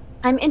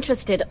 I'm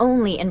interested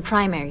only in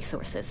primary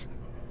sources.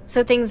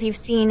 So things you've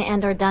seen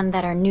and or done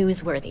that are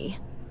newsworthy.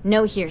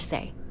 No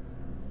hearsay.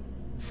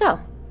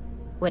 So,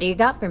 what do you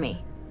got for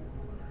me?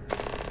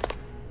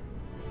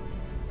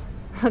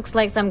 Looks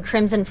like some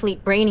Crimson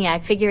Fleet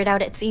brainiac figured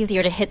out it's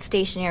easier to hit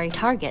stationary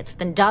targets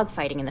than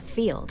dogfighting in the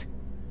field.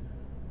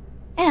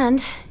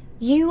 And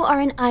you are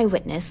an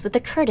eyewitness with the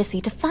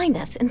courtesy to find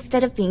us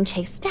instead of being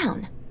chased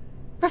down.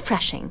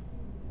 Refreshing.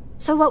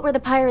 So what were the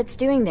pirates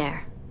doing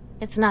there?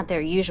 It's not their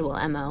usual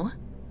MO.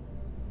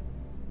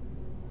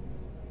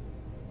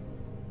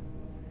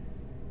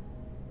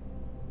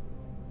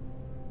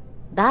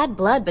 Bad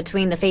blood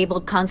between the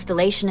fabled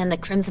Constellation and the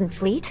Crimson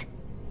Fleet?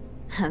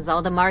 Has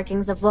all the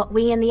markings of what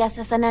we in the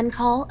SSNN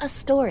call a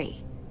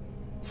story.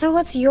 So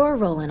what's your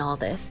role in all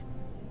this?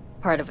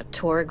 Part of a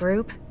tour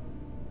group?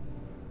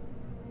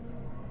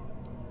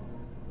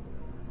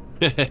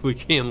 We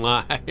can't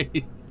lie.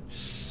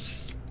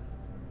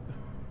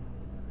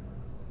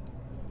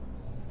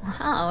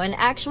 Wow, an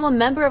actual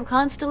member of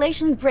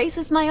Constellation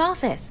graces my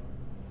office.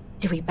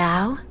 Do we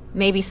bow?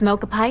 Maybe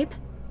smoke a pipe?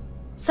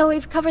 So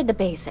we've covered the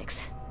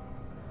basics.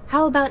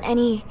 How about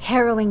any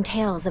harrowing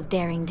tales of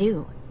daring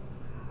do?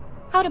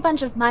 How'd a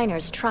bunch of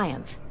miners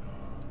triumph?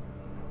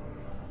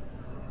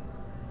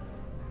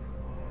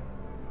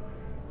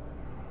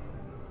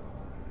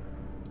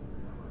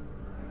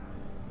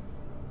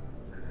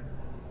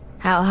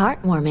 How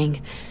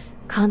heartwarming.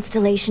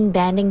 Constellation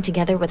banding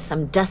together with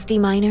some dusty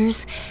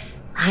miners.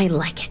 I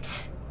like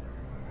it.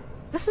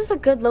 This is a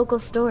good local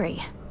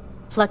story.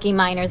 Plucky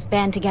miners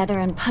band together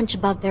and punch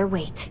above their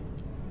weight.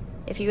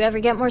 If you ever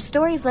get more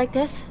stories like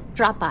this,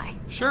 drop by.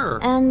 Sure.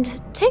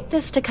 And take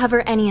this to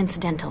cover any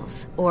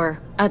incidentals,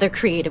 or other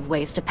creative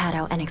ways to pad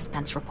out an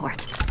expense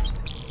report.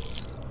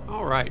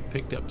 Alright,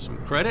 picked up some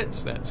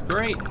credits. That's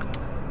great.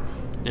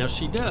 Now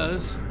she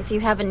does. If you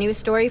have a new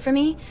story for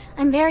me,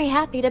 I'm very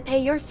happy to pay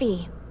your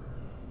fee.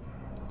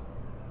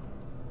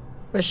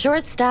 We're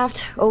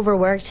short-staffed,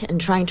 overworked,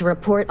 and trying to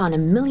report on a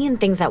million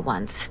things at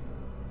once.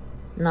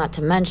 Not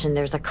to mention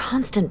there's a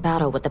constant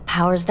battle with the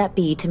powers that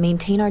be to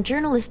maintain our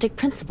journalistic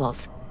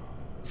principles.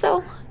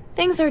 So,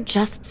 things are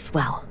just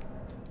swell.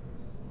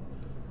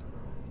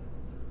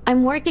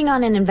 I'm working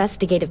on an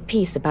investigative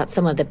piece about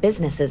some of the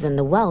businesses in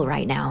the well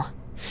right now.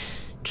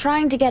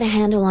 Trying to get a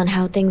handle on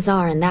how things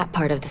are in that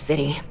part of the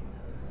city.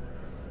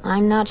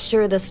 I'm not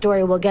sure the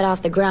story will get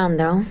off the ground,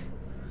 though.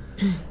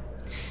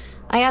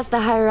 I asked the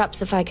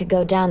higher-ups if I could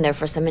go down there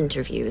for some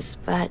interviews,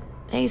 but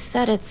they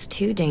said it's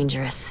too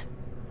dangerous.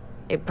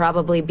 They'd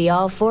probably be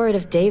all for it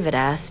if David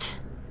asked.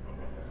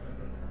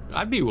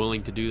 I'd be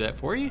willing to do that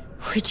for you.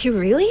 Would you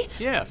really?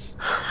 Yes.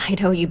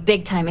 I'd owe you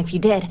big time if you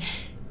did.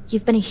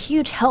 You've been a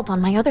huge help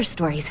on my other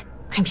stories.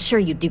 I'm sure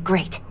you'd do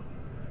great.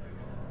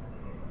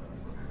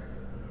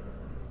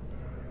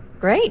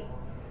 Great.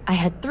 I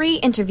had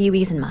 3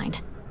 interviewees in mind.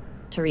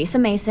 Teresa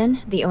Mason,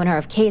 the owner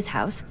of Kay's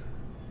house,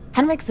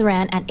 Henrik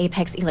Zoran at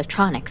Apex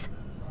Electronics,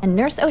 and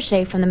Nurse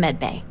O'Shea from the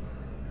medbay.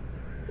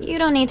 You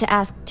don't need to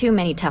ask too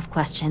many tough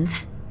questions.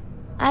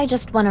 I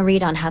just want to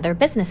read on how their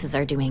businesses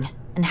are doing,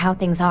 and how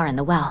things are in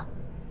the well.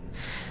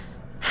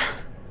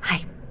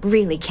 I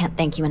really can't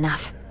thank you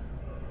enough.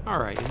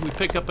 Alright, and we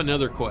pick up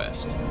another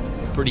quest.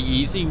 Pretty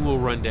easy. We'll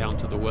run down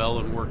to the well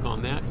and work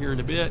on that here in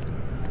a bit.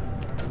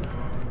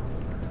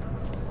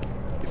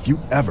 If you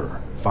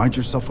ever find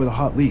yourself with a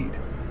hot lead,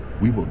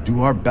 we will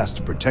do our best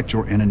to protect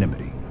your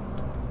anonymity.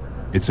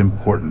 It's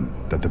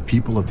important that the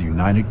people of the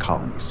United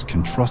Colonies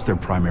can trust their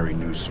primary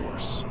news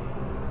source.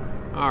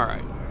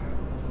 Alright.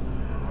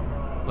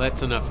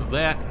 That's enough of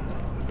that.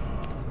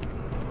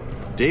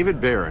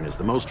 David Barron is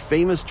the most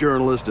famous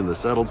journalist in the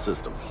settled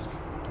systems.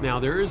 Now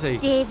there is a...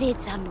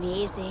 David's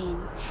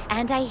amazing.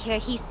 And I hear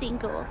he's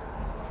single.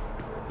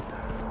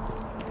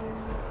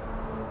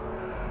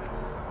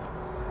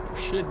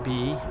 Should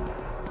be...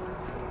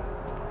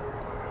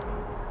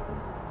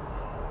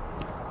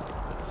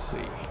 Let's see.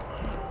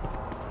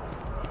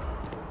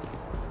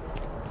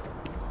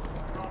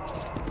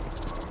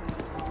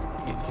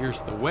 And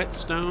here's the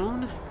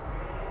whetstone.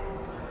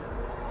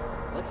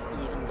 What's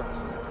even the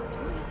point of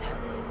doing it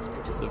that way if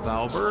they're just The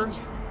going to Valberg. change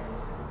it?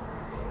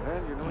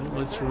 And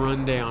let's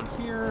run down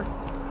here.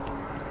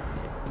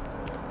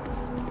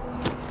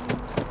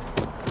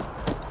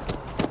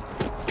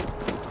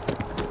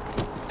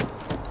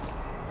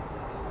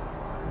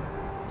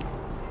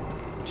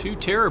 To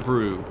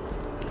Terrabrew.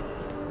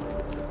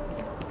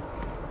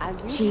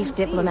 Chief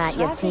Diplomat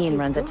Yassine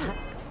runs a tight...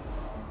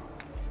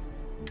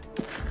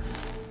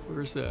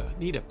 Where's the...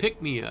 Need a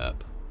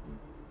pick-me-up.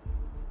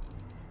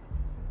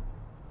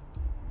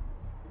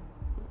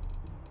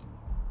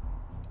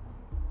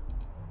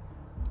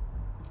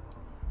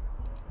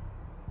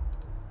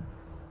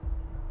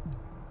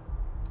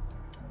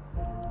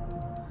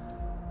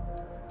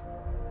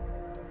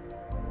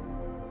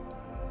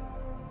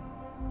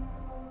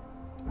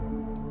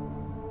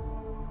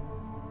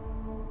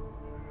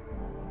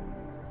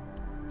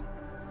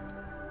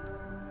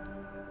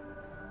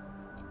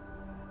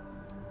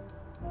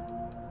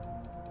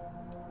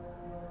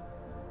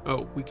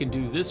 Oh, we can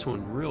do this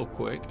one real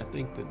quick. I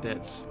think that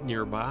that's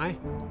nearby.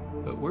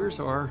 But where's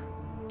our...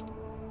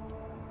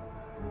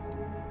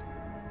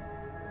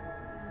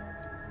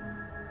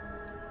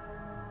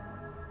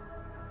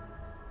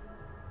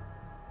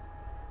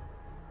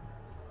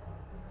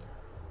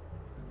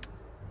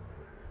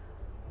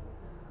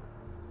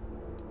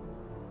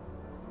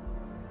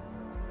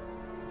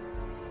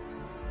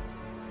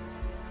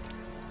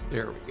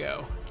 There we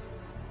go.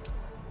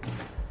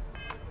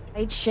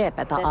 Trade ship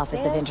at the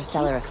Office of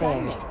Interstellar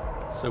Affairs.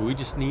 So we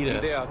just need a...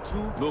 There are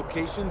 2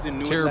 locations in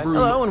New Terrabrew. Atlantis.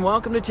 Hello and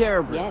welcome to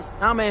Terrabrew. Yes.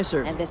 How may I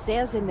serve you? And the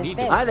sales in the Need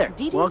Fed Hi there.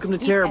 didn't Welcome to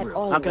dip at Terrabrew.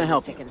 all How can I when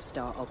help the you? second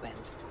store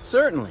opened.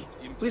 Certainly.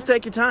 Please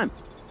take your time.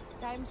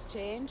 Times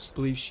change. I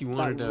believe she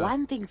wanted But a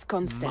one thing's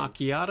constant.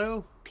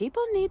 macchiato.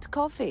 People need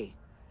coffee.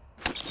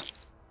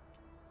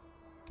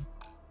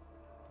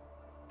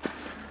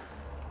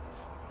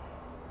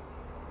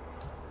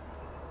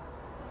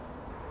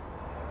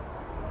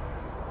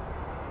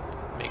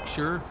 Make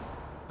sure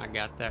I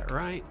got that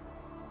right.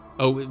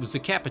 Oh, it was a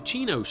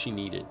cappuccino she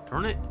needed,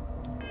 darn it.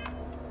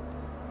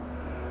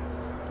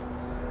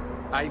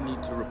 I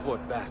need to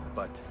report back,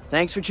 but...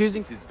 Thanks for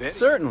choosing. This is very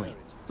Certainly.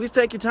 encouraging. Please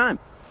take your time.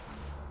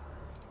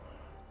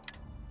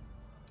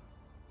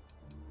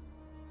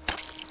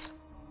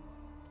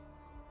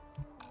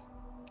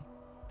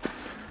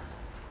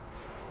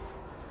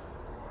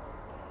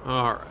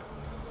 All right.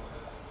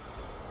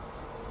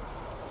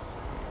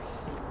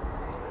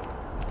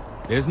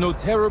 There's no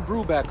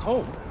Terrabrew back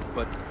home,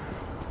 but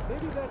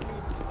maybe that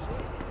needs to change.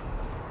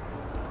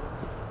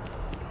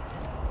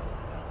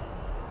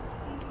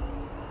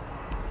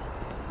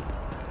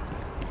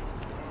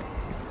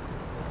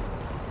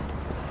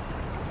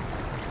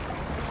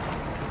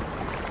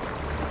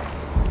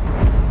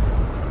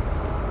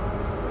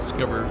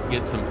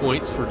 Get some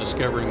points for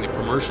discovering the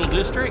commercial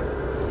district.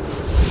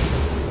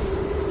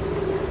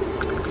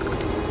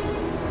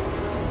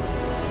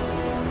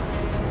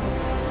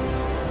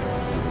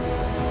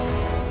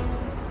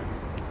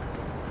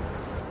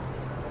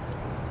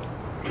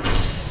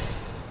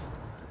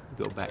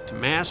 Go back to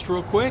Mast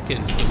real quick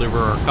and deliver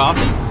our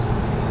coffee.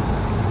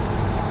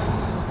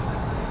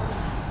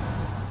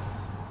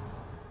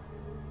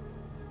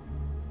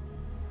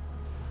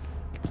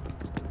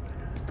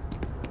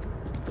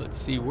 Let's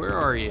see, where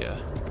are you?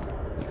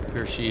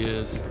 Here she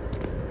is.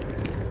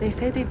 They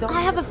say they don't.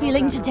 I have a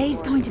feeling today's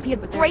going to be a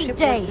great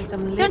day.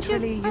 Don't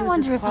you? I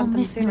wonder if I'll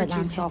miss New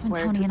Atlantis when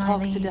Tony and I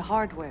leave. To the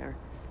hardware.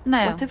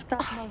 No. What if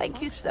that Thank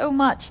you so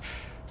much.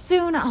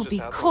 Soon I'll be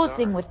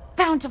coursing with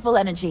bountiful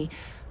energy.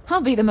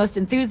 I'll be the most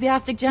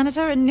enthusiastic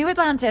janitor in New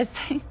Atlantis.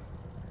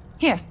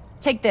 Here,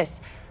 take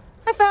this.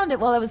 I found it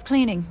while I was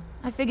cleaning.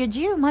 I figured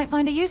you might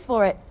find a use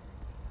for it.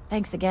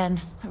 Thanks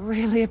again. I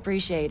really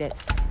appreciate it.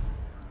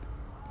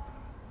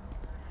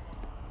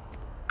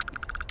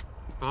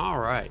 All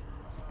right.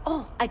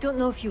 Oh, I don't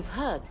know if you've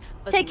heard,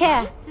 but Take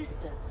care. my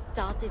sister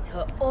started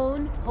her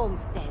own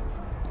homestead.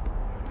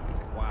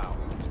 Wow,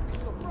 you must be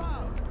so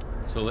proud.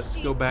 So let's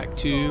go back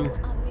to,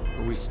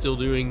 are we still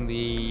doing the,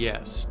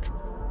 yes.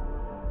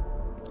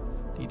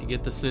 Need to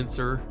get the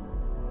sensor.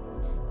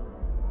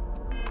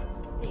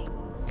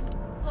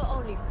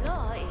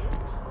 flaw is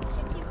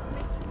she keeps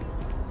making me...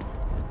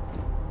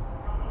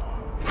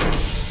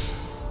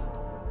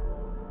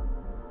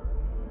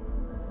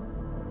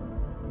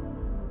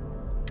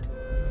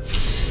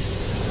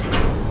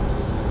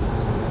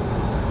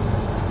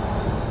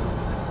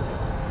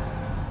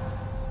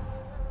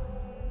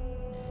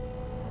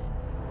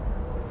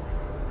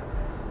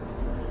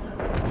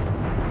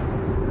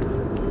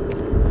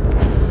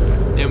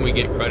 Then we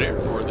get credit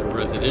for the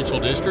residential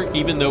district,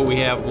 even though we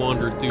have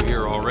wandered through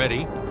here already.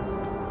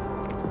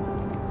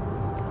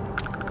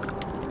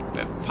 We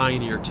have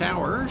Pioneer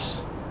Towers.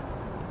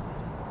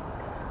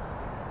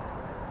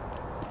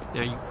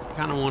 Now you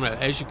kind of want to,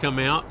 as you come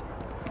out,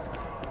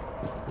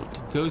 want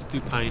to go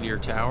through Pioneer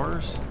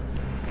Towers.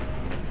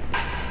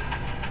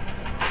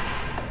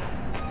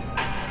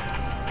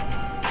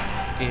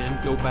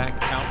 And go back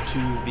out to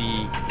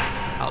the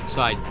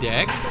outside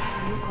deck.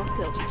 New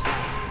cocktail to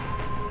try.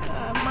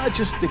 I might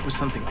just stick with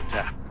something on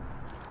tap.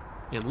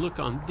 And look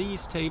on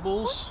these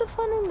tables. What's the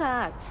fun in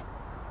that?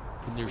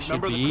 And there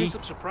Remember should the be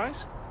Crisp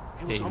Surprise?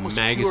 It was a almost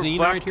magazine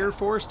pure right here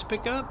for us to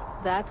pick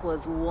up. That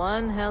was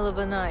one hell of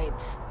a night.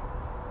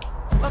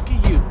 Lucky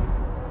you.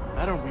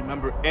 I don't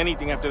remember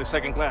anything after the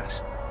second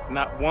class.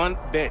 Not one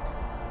bit.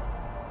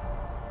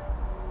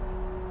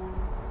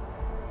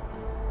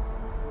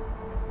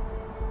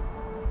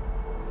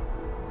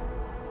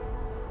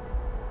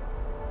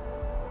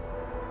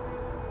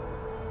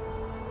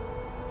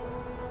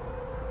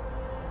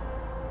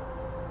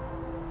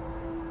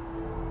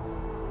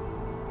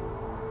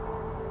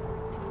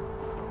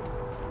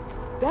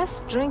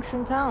 Best drinks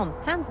in town,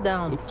 hands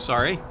down. Oops,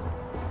 sorry.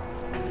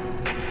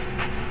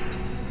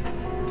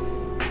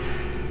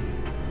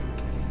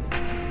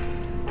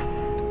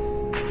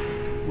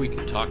 We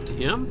can talk to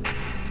him.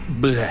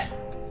 Bleh.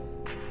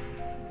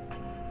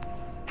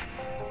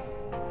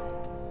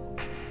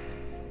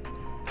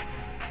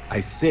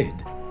 I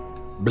said,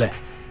 bleh.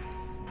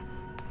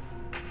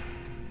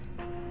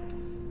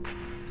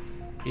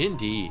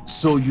 Indeed.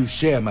 So you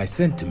share my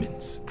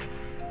sentiments.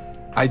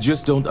 I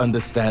just don't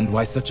understand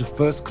why such a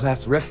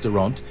first-class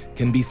restaurant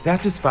can be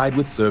satisfied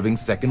with serving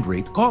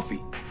second-rate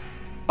coffee.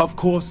 Of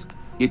course,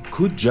 it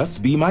could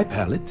just be my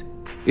palate.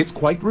 It's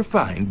quite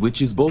refined,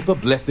 which is both a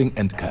blessing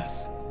and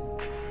curse.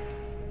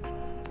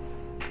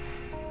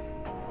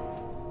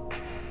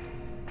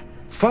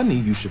 Funny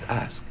you should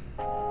ask.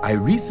 I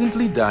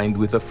recently dined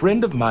with a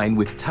friend of mine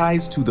with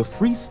ties to the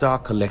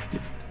Freestar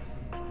Collective,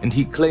 and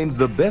he claims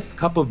the best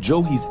cup of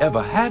joe he's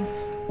ever had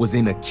was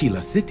in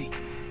Aquila City.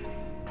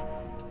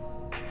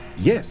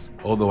 Yes,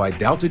 although I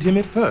doubted him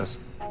at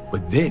first,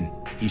 but then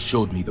he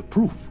showed me the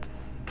proof.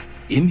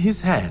 In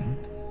his hand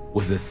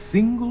was a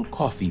single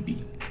coffee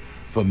bean,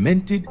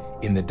 fermented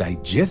in the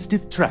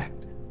digestive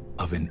tract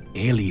of an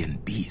alien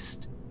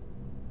beast.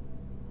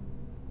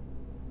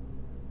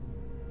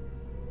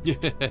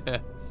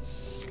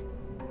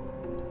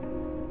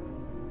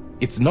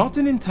 It's not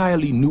an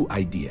entirely new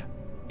idea.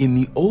 In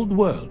the old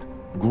world,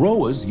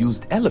 growers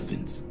used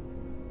elephants.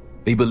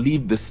 They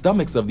believed the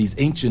stomachs of these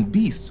ancient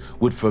beasts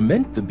would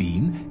ferment the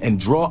bean and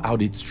draw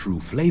out its true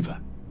flavor.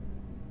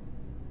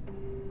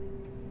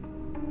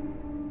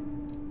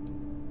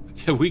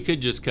 We could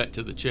just cut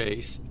to the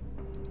chase.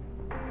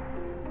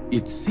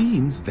 It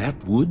seems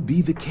that would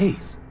be the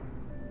case.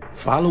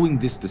 Following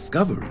this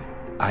discovery,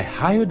 I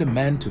hired a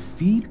man to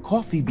feed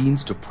coffee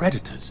beans to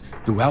predators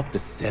throughout the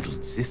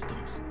settled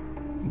systems.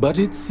 But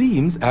it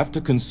seems after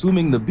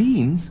consuming the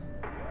beans,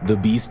 the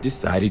beast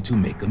decided to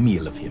make a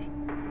meal of him.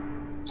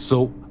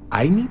 So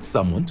I need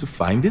someone to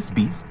find this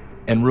beast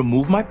and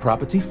remove my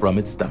property from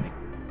its stomach.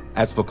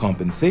 As for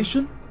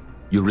compensation,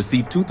 you'll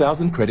receive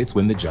 2,000 credits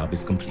when the job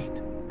is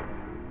complete.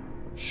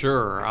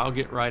 Sure, I'll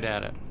get right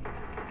at it.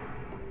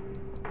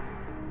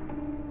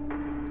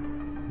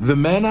 The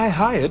man I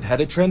hired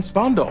had a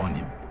transponder on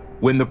him.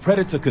 When the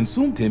predator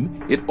consumed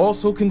him, it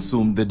also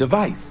consumed the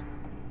device.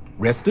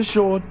 Rest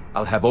assured,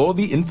 I'll have all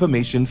the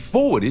information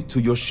forwarded to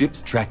your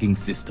ship's tracking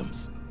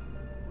systems.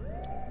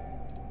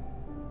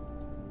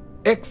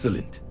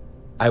 Excellent.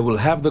 I will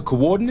have the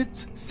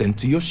coordinates sent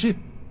to your ship.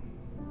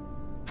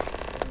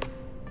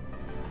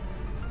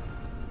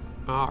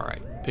 All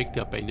right, picked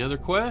up another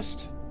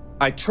quest.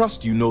 I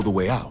trust you know the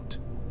way out.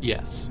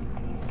 Yes.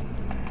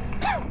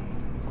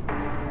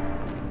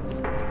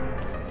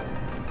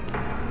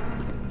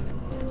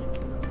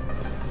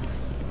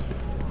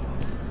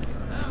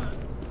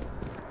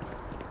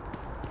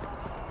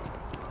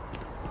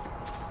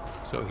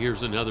 So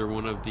here's another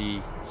one of the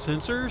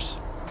sensors.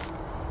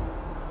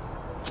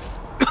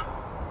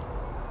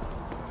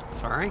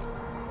 Sorry.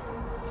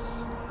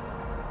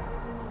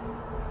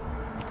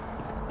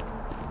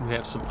 We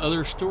have some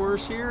other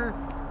stores here.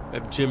 We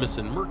have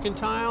Jemison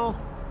Mercantile.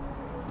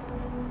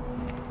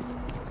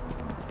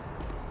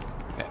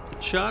 We have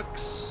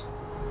Chuck's.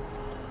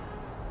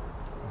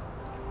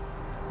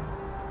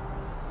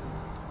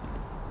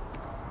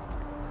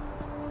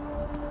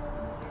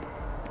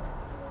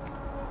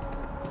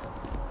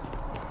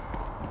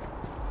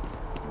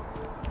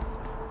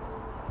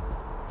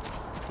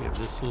 We have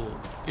this little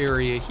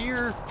area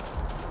here.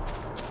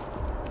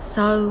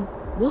 So,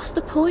 What's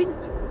the point?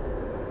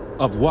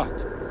 Of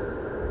what?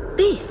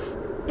 This?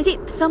 Is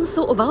it some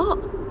sort of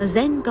art? A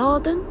Zen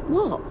garden?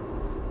 What?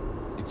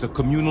 It's a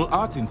communal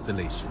art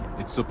installation.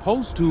 It's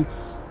supposed to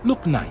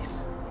look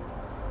nice.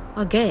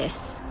 I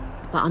guess.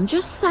 But I'm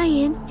just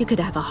saying, you could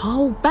have a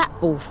whole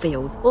bat-ball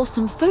field or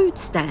some food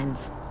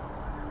stands.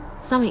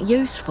 Something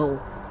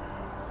useful.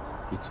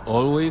 It's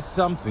always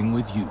something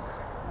with you.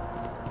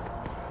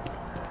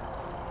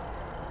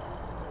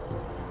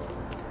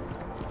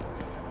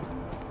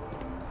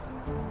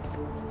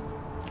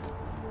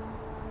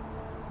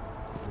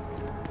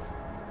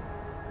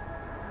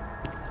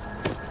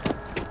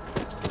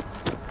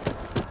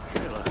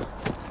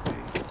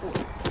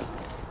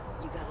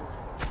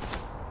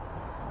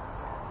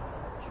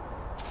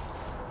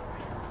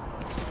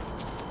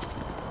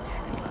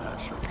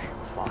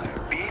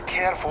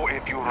 Careful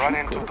if you run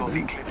into those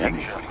ecliptic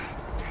sharks.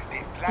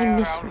 They fly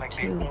around like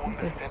they own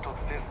the settled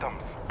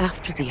systems.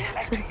 After the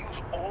accident,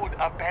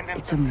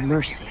 it's a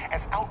mercy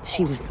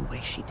she was the way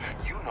she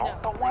did. You know,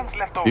 the ones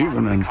left over Even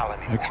from the an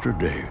colony. extra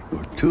day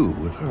or two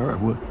with her,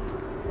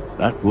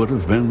 that would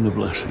have been the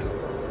blessing.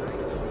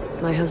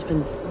 My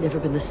husband's never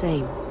been the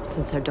same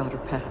since our daughter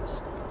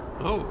passed.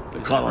 Oh, The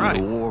is that colony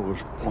right? war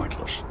was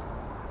pointless.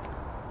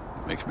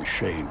 It makes me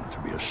ashamed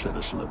to be a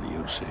citizen of the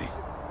UC.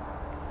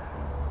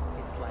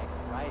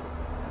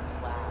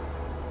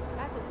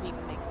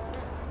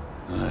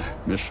 I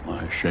miss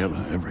my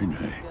Shayla every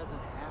day.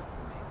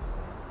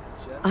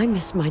 I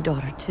miss my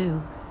daughter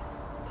too,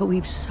 but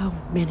we've so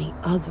many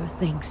other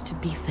things to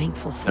be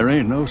thankful for. There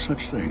ain't no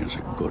such thing as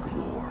a good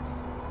war.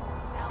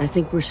 I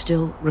think we're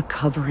still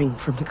recovering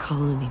from the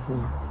colony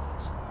war.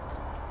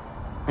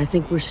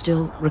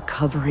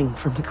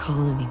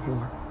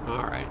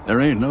 All right.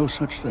 There ain't no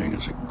such thing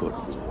as a good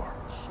war.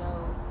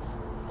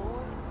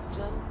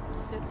 Just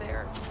sit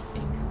there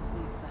in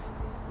complete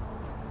silence.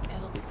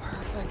 It'll be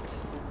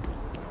perfect.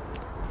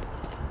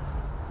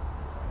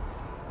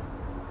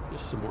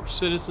 Just some more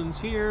citizens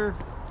here.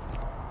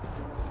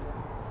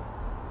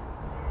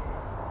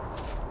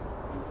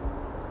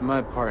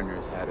 My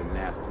partner's had a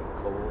nasty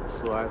cold,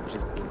 so I've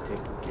just been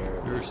taking care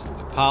of it. There's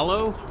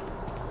Apollo.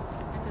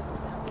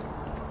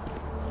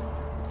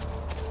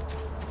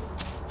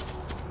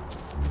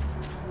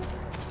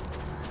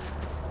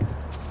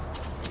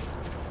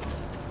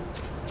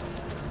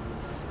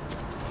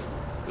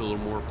 Do a little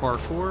more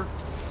parkour.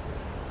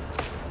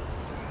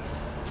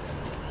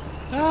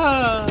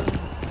 Ah!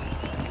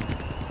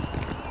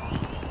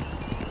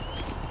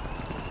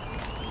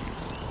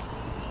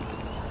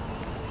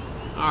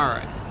 All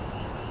right.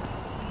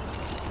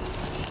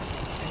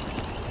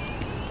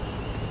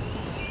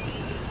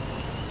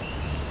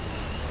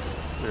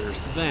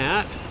 There's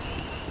that.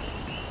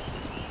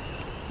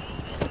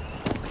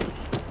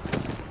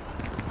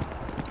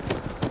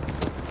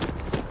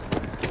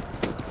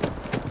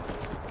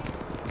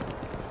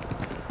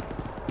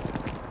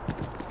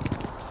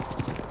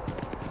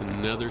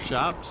 Another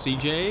shop,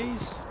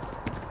 CJ's.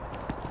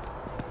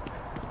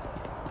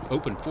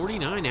 Open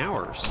 49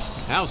 hours.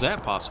 How's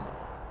that possible?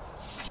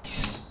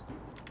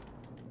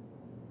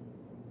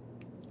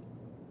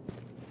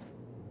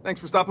 Thanks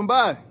for stopping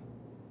by.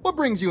 What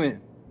brings you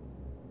in?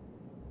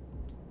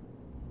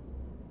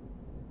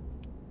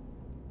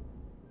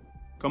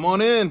 Come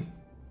on in.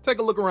 Take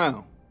a look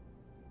around.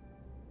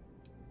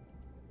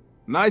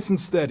 Nice and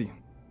steady.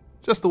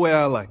 Just the way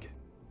I like it.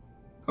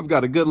 I've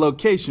got a good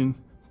location,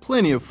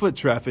 plenty of foot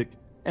traffic,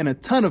 and a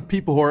ton of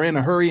people who are in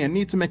a hurry and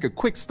need to make a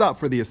quick stop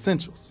for the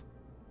essentials.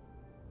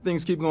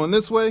 Things keep going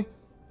this way,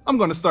 I'm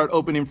going to start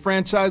opening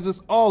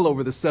franchises all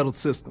over the settled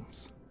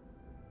systems.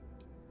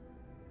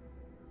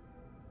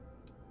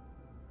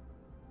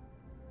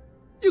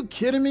 You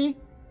kidding me?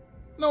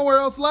 Nowhere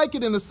else like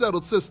it in the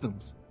settled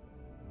systems.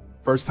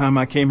 First time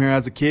I came here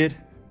as a kid,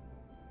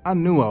 I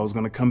knew I was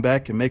going to come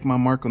back and make my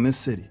mark on this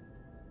city.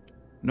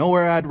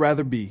 Nowhere I'd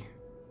rather be.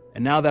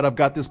 And now that I've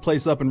got this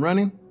place up and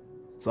running,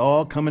 it's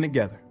all coming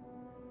together.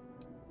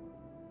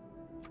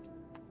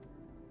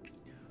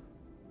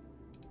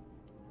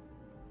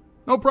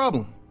 No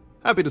problem.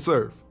 Happy to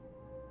serve.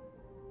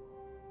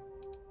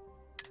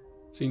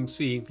 So you can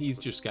see he's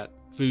just got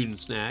food and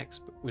snacks,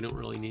 but we don't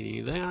really need any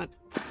of that.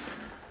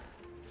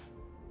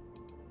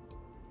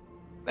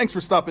 Thanks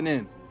for stopping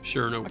in.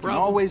 Sure, no I problem. can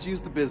always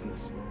use the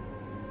business.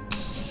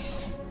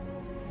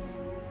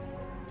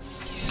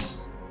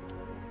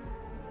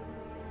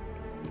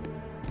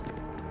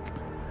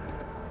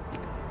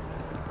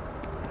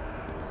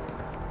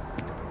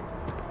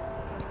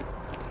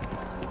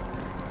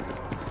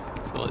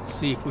 So let's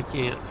see if we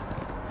can't.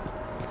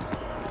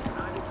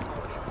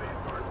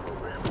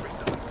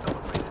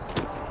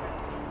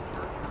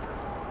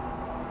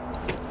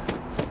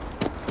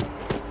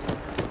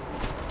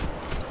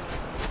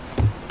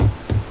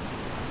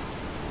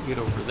 Get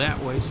over that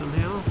way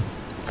somehow.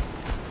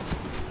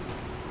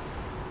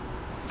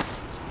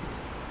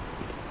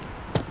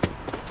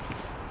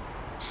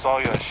 Saw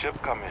your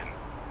ship come in.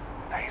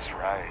 Nice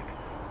ride.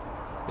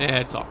 Yeah,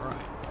 it's all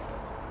right.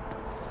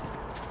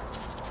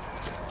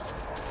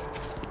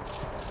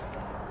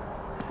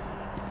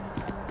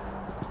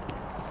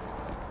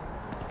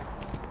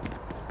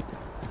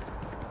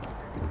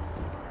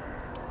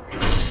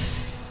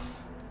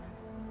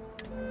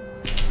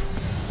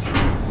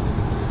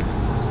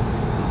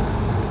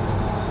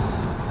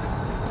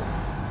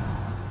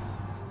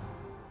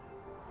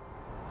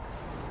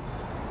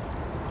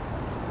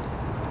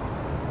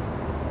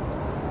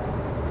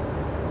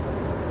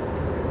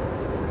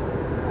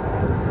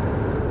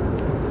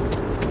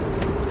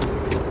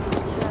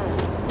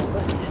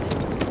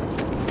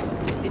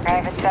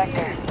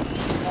 sector.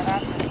 Now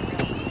that's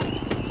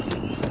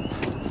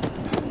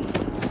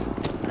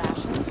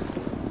Rations?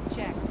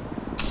 Check.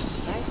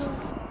 Vital?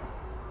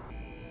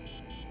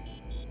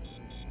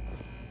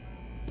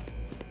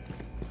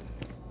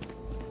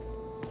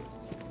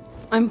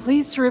 I'm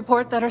pleased to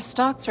report that our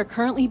stocks are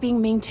currently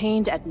being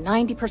maintained at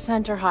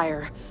 90% or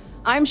higher.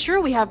 I'm sure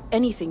we have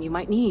anything you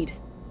might need.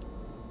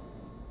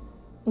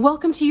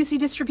 Welcome to UC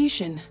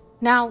Distribution.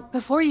 Now,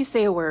 before you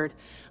say a word,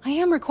 I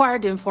am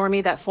required to inform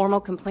you that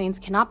formal complaints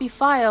cannot be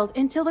filed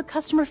until the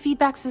customer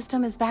feedback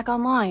system is back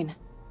online.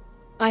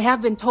 I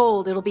have been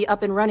told it'll be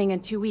up and running in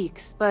 2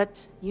 weeks,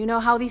 but you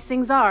know how these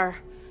things are.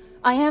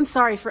 I am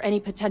sorry for any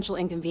potential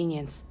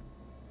inconvenience.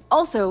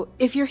 Also,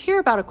 if you're here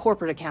about a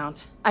corporate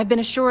account, I've been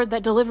assured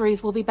that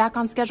deliveries will be back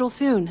on schedule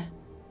soon.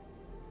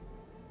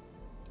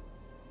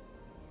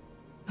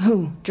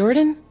 Who,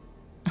 Jordan?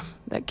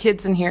 That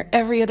kid's in here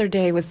every other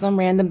day with some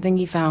random thing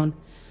he found,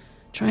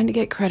 trying to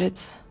get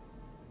credits.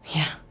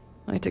 Yeah,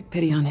 I took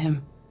pity on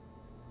him.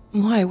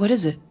 Why, what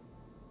is it?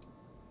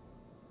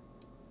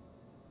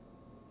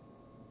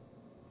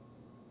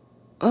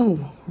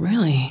 Oh,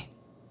 really?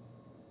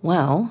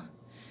 Well,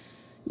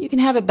 you can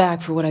have it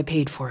back for what I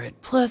paid for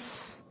it,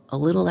 plus a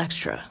little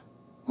extra.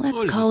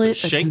 Let's call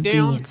it a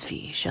convenience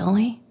fee, shall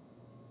we?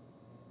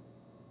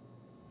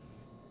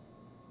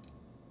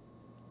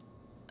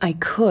 I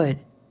could,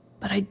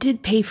 but I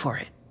did pay for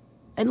it.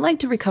 I'd like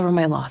to recover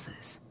my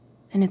losses.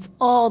 And it's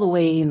all the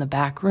way in the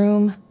back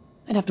room.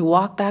 I'd have to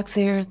walk back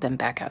there, then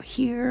back out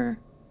here.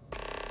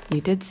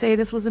 You did say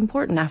this was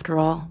important after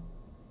all.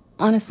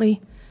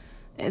 Honestly,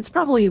 it's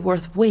probably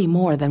worth way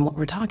more than what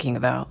we're talking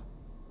about.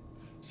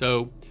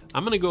 So,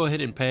 I'm going to go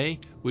ahead and pay.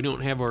 We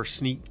don't have our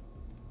sneak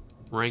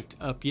ranked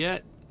up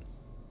yet.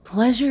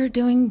 Pleasure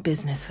doing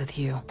business with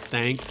you.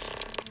 Thanks,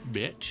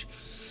 bitch.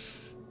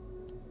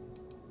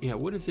 Yeah,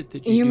 what is it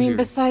that you do You mean here?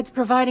 besides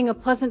providing a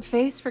pleasant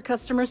face for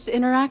customers to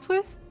interact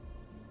with?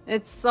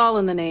 It's all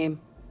in the name.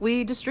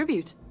 We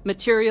distribute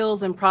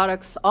materials and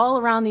products all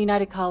around the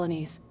United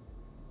Colonies.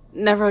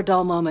 Never a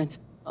dull moment.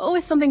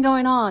 Always something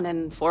going on,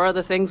 and 4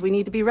 other things we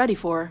need to be ready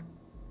for.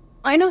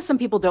 I know some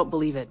people don't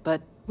believe it,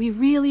 but we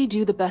really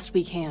do the best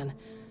we can.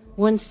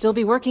 Wouldn't still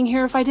be working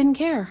here if I didn't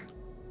care.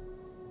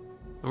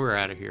 We're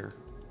out of here.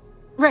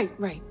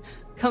 Right.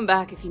 Come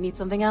back if you need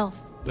something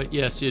else. But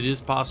yes, it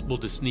is possible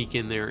to sneak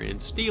in there and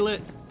steal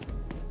it.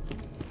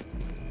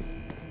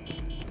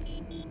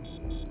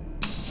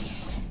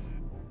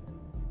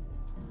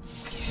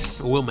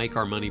 We'll make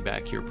our money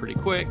back here pretty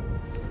quick.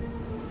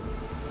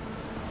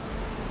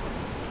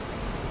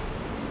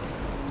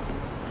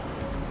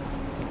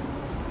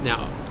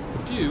 Now,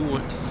 I do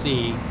want to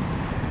see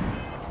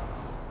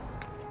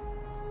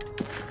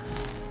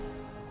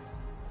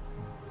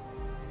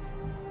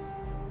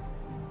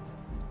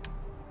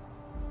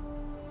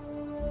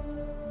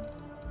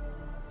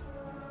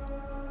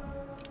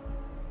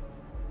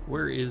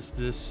where is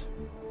this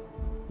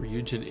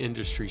Ryujin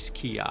Industries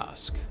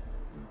kiosk?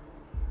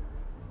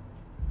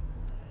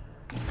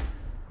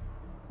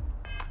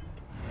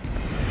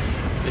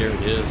 There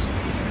it is.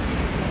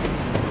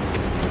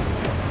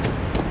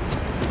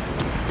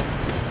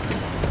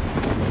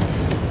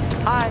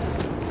 Hi.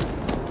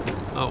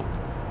 Oh.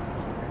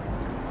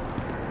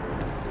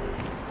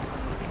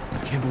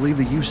 I can't believe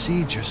the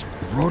UC just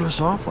wrote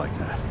us off like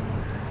that.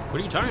 What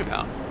are you talking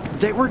about?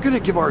 They were gonna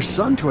give our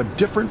son to a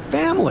different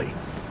family.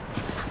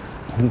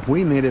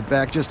 We made it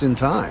back just in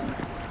time.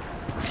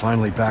 We're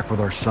finally back with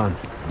our son,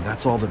 and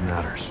that's all that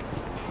matters.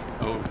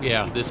 Oh,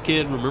 yeah, this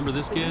kid, remember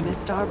this kid?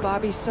 Missed our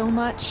Bobby so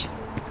much.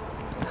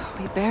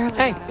 We barely.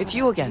 Hey, it's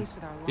you again.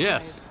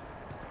 Yes.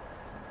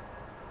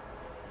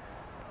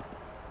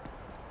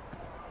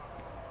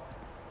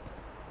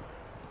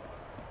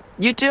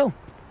 You too.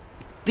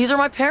 These are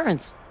my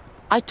parents.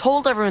 I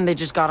told everyone they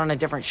just got on a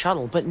different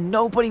shuttle, but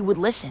nobody would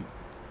listen.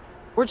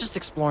 We're just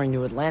exploring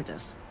New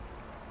Atlantis.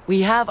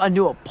 We have a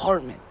new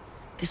apartment.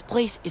 This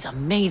place is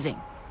amazing.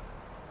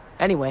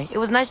 Anyway, it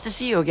was nice to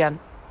see you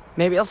again.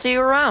 Maybe I'll see you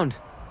around.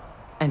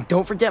 And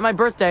don't forget my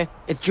birthday.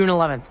 It's June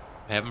 11th.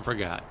 Haven't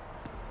forgot.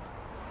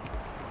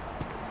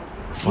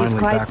 Finally He's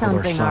quite back with our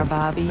something, son, our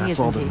Bobby, and that's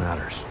isn't all that he?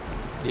 matters.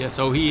 Yeah,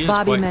 so he is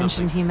Bobby quite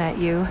mentioned something. he met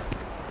you.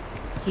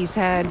 He's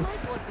had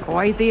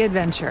quite the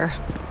adventure.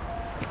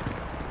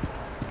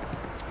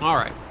 All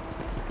right.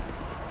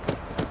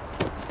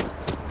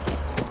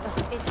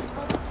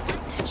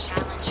 Want to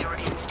challenge your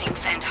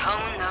instincts and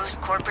hone those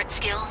corporate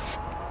skills?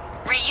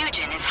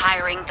 Ryujin is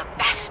hiring the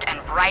best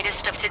and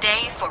brightest of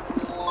today for...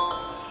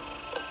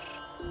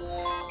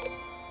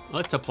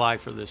 Let's apply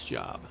for this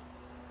job.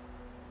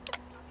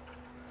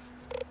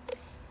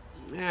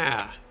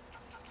 Yeah.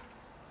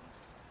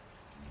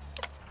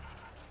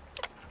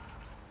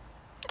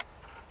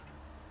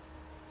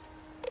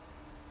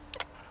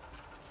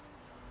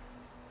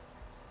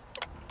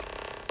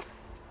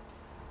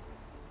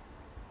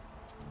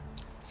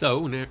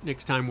 So,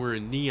 next time we're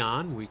in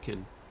Neon, we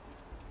can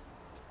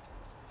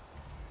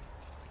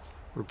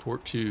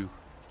report to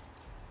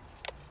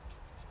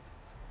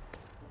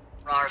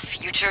our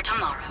future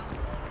tomorrow.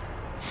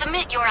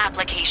 Submit your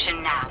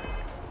application now.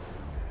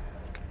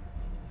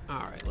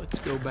 Alright, let's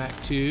go back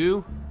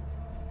to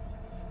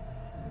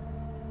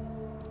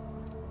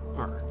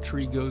our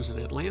tree goes in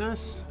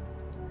Atlantis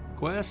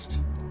quest.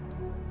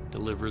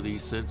 Deliver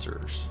these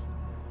sensors.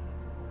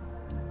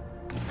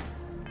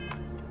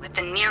 With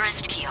the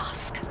nearest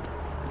kiosk.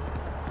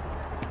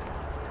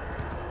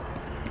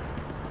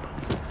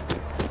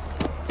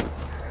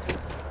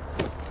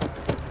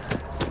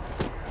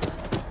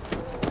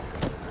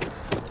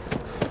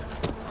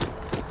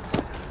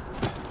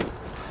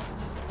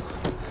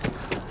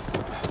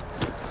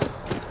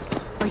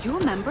 Are you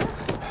a member?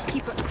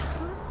 Keeper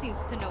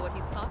seems to know what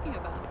he's talking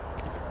about.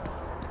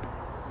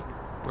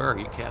 Where are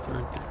you,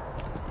 Catherine?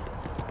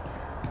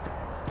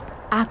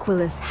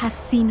 Aquilus has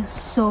seen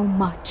so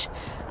much.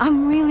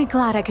 I'm really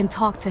glad I can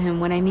talk to him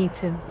when I need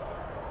to.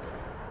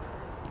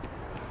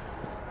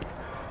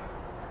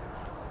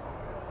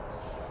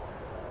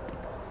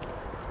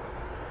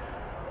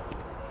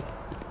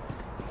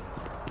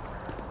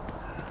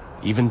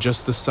 Even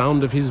just the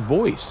sound of his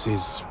voice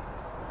is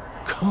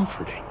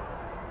comforting,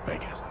 I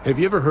guess. Have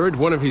you ever heard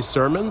one of his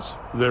sermons?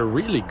 They're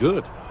really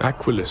good.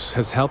 Aquilus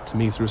has helped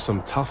me through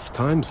some tough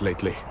times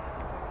lately.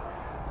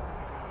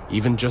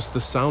 Even just the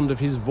sound of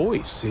his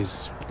voice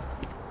is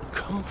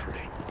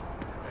comforting,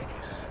 I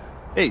guess.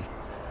 Hey,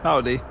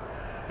 howdy.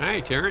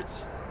 Hey,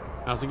 Terrence.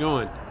 How's it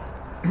going?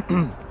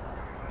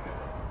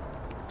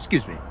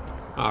 Excuse me.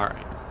 All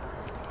right.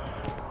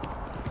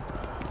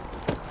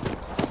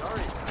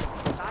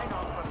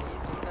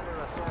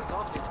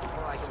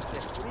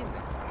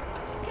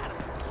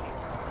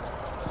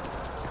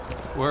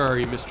 Where are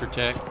you, Mr.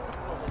 Tech?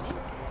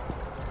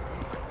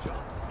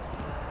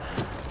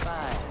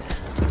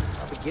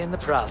 Begin the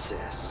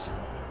process.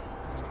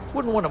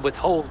 Wouldn't want to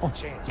withhold the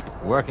change.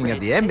 Working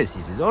at the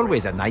embassies is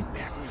always a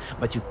nightmare,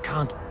 but you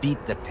can't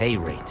beat the pay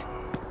rate.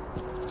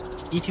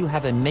 If you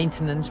have a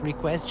maintenance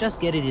request, just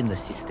get it in the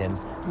system.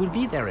 We'll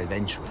be there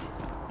eventually.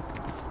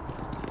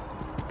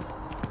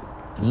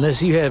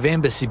 Unless you have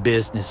embassy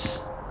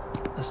business,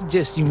 I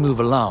suggest you move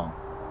along.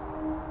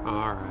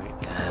 All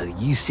right.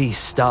 You see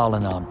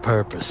stalling on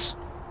purpose.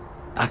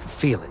 I can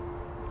feel it.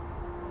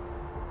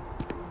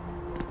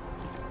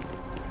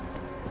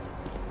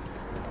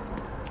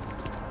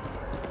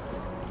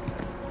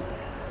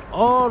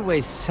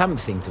 Always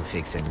something to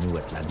fix in New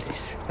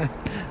Atlantis.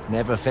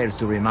 Never fails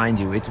to remind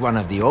you it's one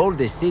of the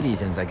oldest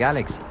cities in the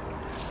galaxy.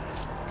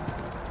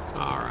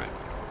 All right.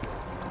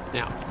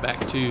 Now, back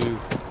to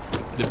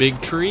the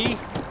big tree.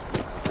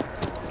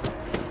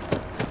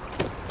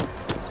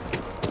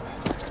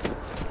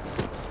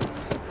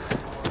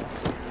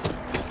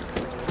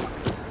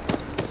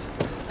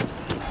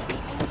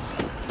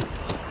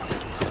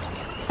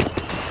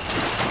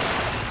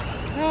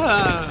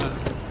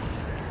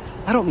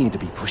 I don't mean to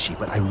be pushy,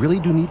 but I really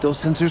do need those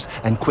sensors,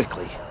 and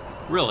quickly.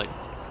 Really?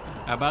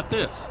 How about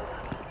this?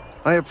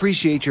 I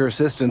appreciate your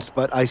assistance,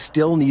 but I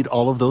still need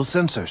all of those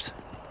sensors.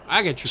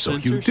 I get your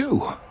sensors. So you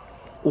do?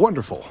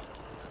 Wonderful.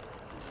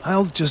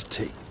 I'll just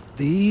take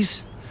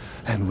these,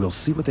 and we'll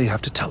see what they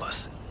have to tell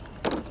us.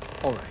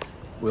 All right.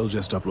 We'll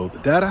just upload the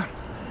data.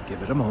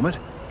 Give it a moment.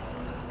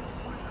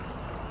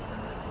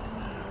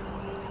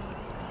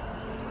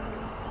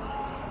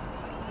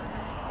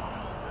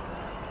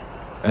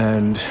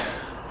 And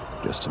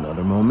just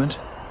another moment.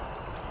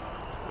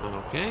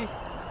 Okay.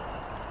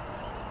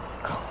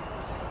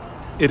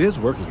 Oh. It is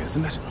working,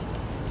 isn't it?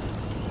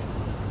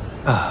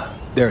 Ah,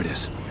 there it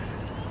is.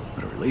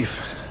 What a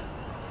relief.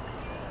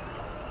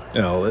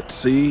 Now, let's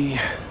see.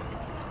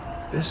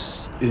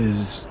 This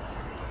is...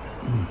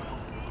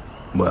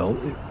 Well,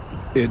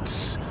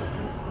 it's...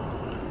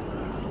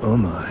 Oh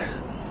my.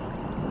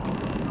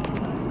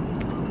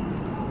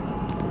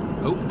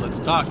 Oh, let's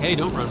talk. Hey,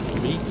 don't run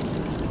from me.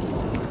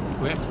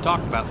 We have to talk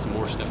about some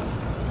more stuff.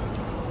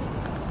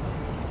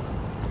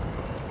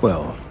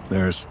 Well,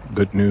 there's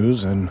good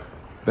news and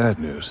bad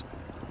news.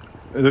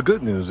 The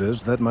good news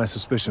is that my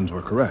suspicions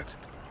were correct.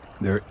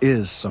 There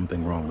is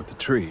something wrong with the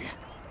tree.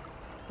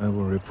 I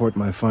will report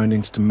my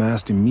findings to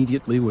Mast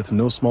immediately with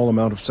no small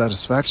amount of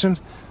satisfaction.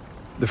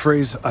 The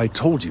phrase, "I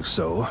told you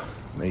so,"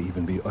 may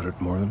even be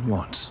uttered more than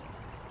once.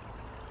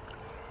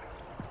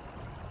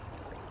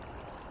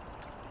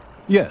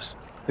 Yes,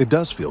 it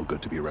does feel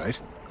good to be right.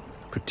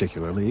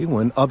 Particularly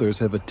when others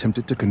have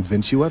attempted to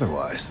convince you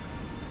otherwise.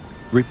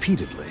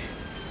 Repeatedly.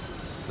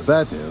 The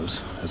bad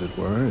news, as it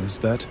were, is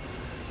that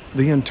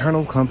the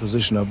internal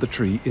composition of the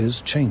tree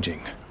is changing.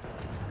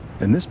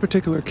 In this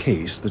particular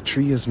case, the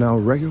tree is now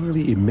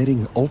regularly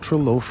emitting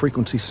ultra-low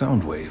frequency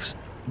sound waves.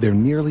 They're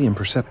nearly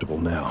imperceptible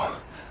now,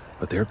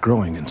 but they're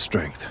growing in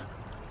strength.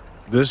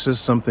 This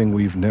is something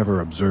we've never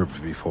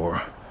observed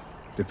before.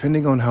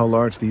 Depending on how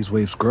large these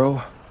waves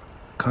grow,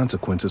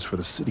 consequences for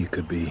the city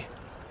could be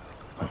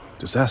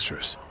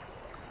disastrous.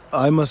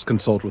 I must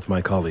consult with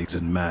my colleagues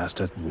in Mast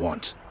at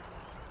once.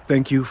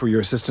 Thank you for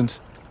your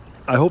assistance.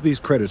 I hope these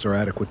credits are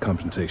adequate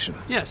compensation.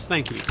 Yes,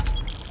 thank you.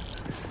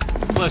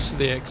 Plus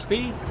the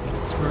XP.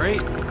 That's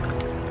great.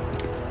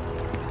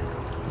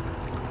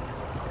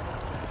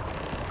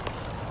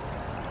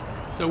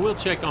 So we'll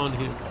check on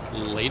him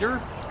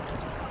later.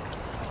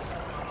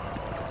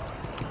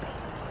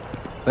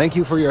 Thank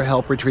you for your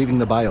help retrieving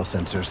the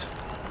biosensors.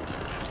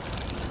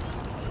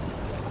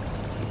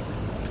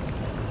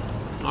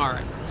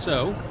 Alright,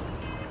 so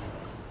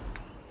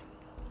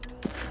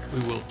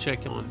we will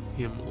check on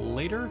him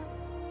later.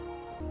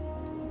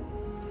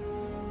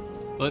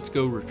 Let's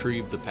go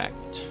retrieve the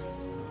package.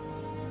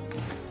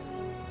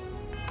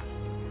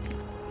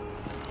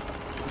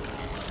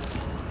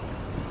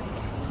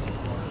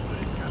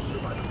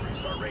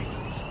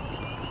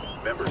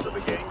 Members of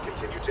the gang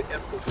continue to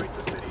infiltrate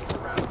the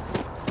city around.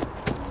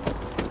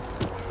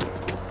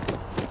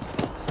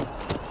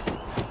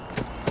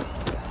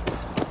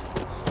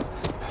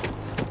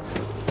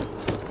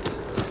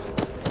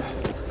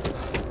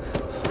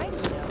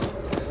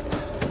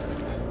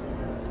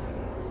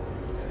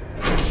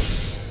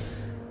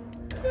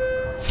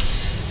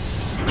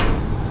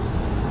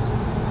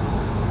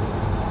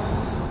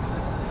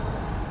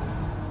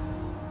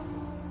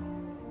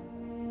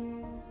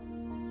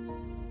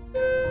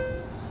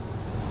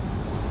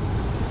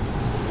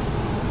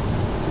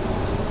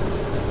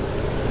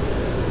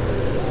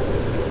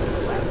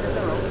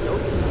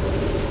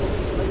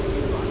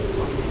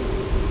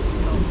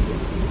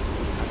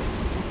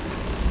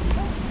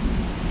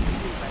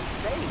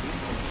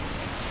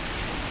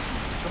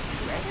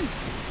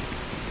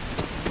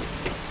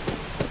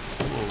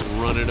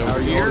 Run it over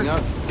here. I'm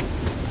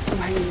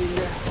hanging in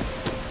there.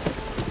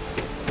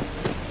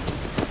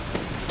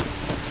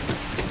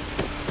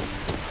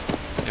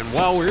 And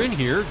while we're in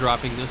here,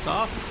 dropping this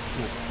off,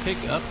 we'll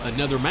pick up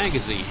another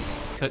magazine.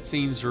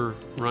 Cutscenes are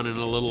running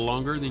a little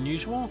longer than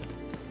usual.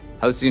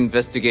 How's the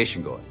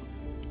investigation going?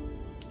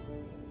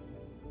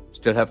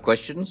 Still have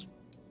questions?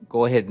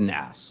 Go ahead and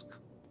ask.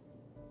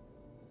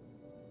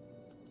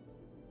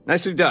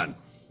 Nicely done.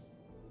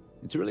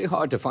 It's really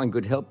hard to find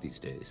good help these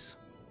days.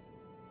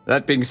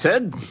 That being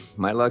said,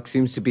 my luck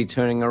seems to be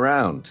turning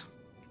around.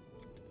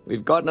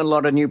 We've gotten a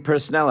lot of new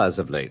personnel as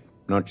of late,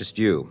 not just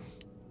you.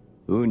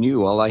 Who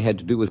knew all I had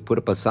to do was put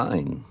up a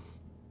sign?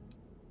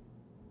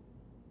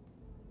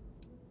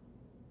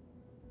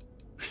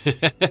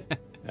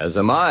 As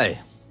am I.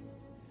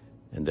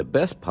 And the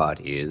best part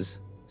is,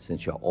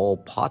 since you're all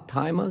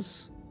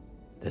part-timers,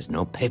 there's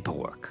no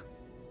paperwork.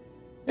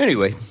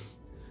 Anyway,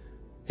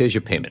 here's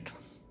your payment.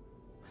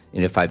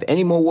 And if I have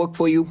any more work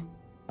for you,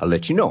 I'll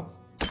let you know.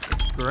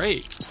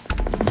 Great.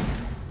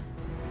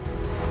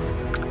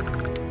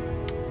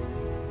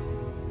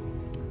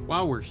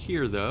 While we're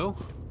here, though,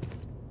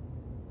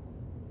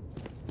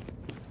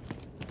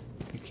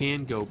 you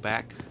can go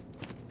back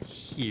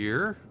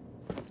here.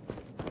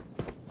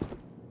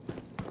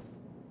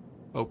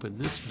 Open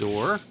this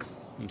door.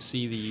 You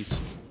see these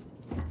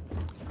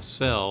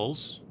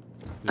cells.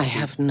 I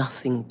have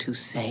nothing to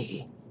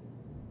say.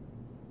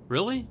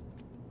 Really?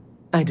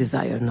 I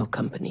desire no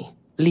company.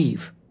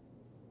 Leave.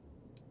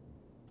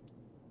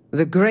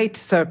 The Great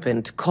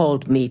Serpent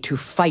called me to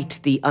fight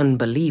the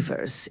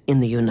unbelievers in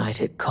the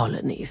United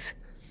Colonies.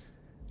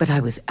 But I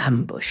was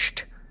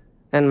ambushed,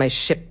 and my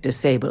ship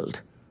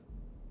disabled.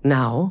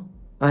 Now,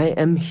 I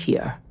am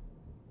here.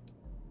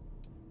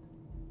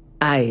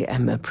 I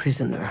am a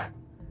prisoner,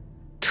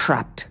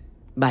 trapped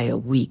by a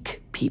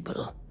weak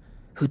people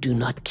who do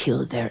not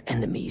kill their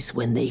enemies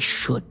when they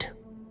should.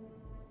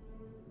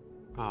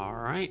 All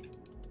right.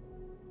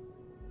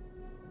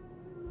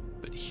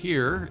 But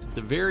here, at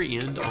the very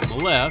end on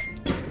the left,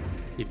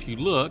 if you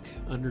look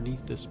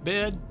underneath this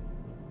bed,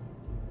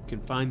 you can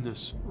find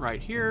this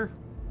right here,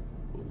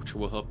 which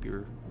will help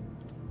your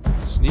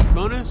sneak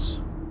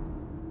bonus.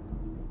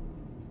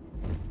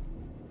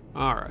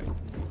 All right.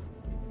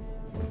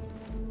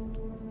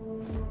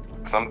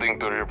 Something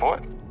to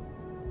report?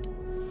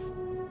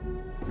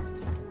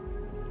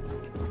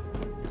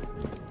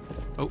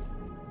 Oh,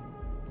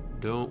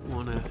 don't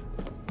want to.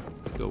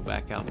 Let's go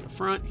back out the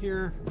front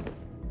here.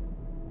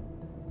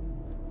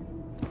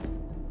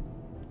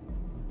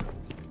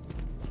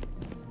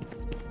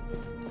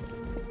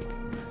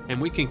 And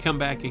we can come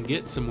back and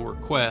get some more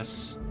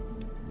quests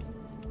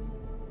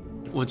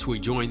once we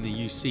join the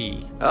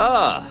UC.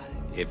 Ah,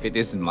 if it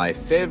isn't my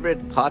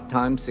favorite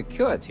part-time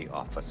security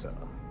officer.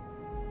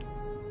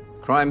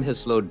 Crime has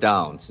slowed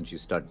down since you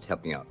started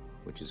helping out,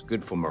 which is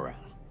good for morale.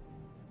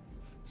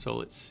 So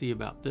let's see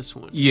about this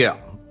one. Yeah,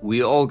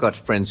 we all got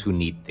friends who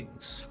need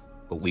things.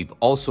 But we've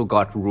also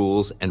got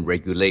rules and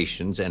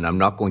regulations, and I'm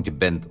not going to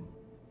bend them.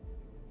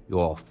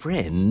 Your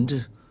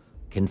friend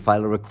can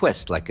file a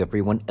request like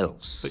everyone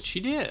else. But she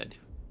did.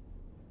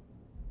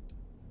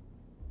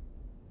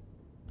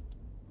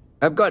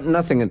 I've got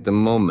nothing at the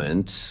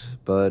moment,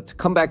 but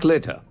come back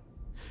later,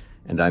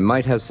 and I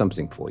might have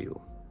something for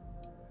you.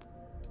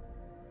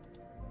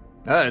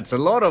 It's a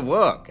lot of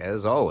work,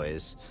 as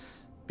always.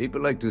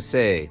 People like to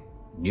say,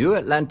 New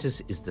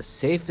Atlantis is the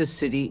safest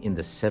city in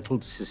the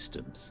settled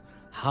systems.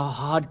 How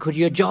hard could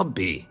your job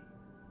be?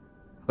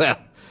 Well,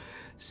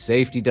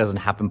 safety doesn't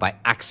happen by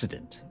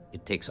accident.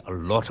 It takes a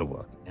lot of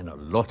work and a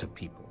lot of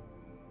people.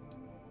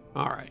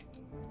 All right,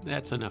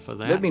 that's enough of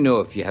that. Let me know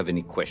if you have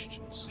any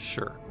questions.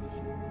 Sure.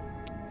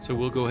 So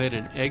we'll go ahead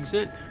and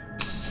exit.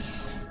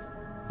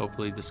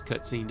 Hopefully this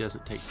cutscene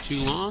doesn't take too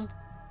long.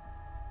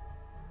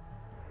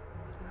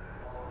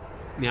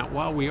 Now,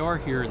 while we are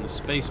here in the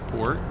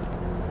spaceport,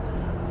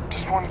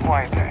 just one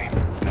quiet day.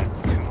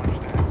 Too much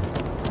to ask.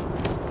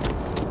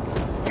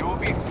 You will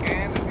be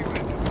scanned as you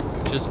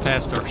enter. Just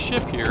past our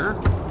ship here.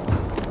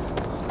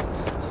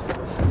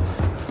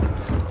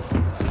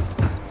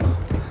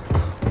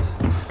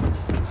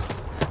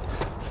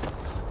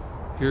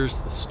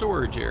 Here's the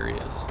storage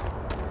areas.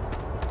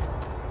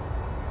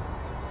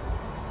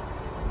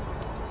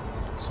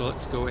 So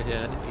let's go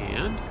ahead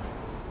and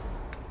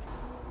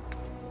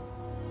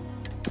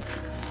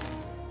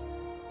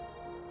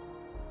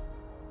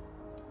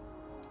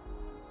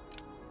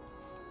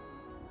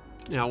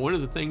now, one of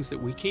the things that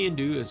we can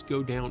do is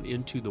go down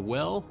into the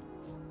well.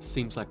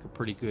 Seems like a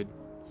pretty good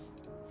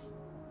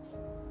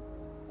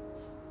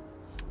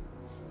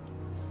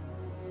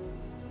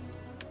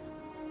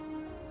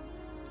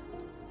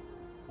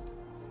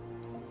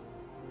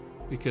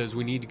because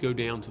we need to go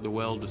down to the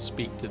well to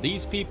speak to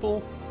these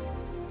people.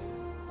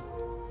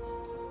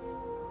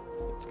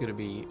 It's going to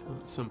be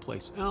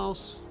someplace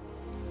else.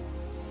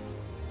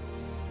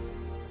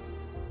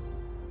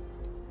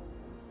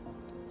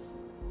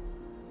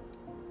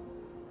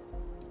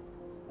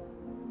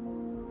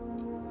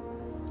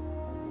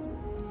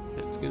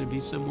 That's going to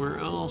be somewhere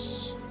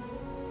else.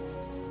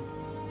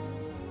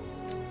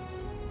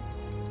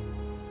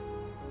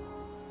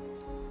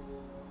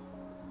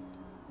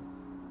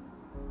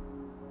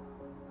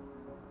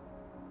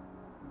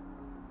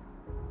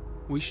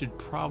 We should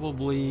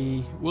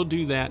probably, we'll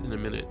do that in a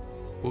minute.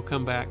 We'll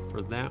come back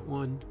for that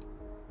one.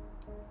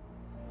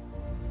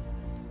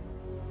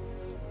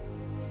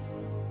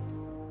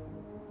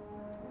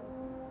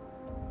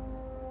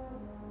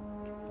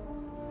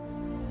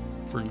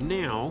 For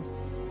now,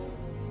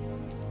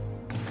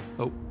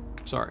 oh,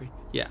 sorry,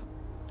 yeah.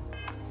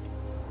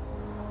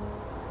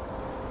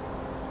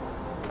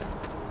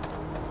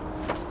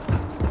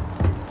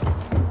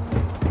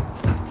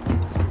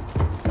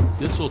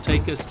 This will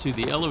take us to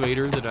the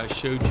elevator that I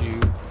showed you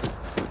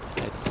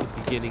at the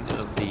beginning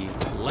of the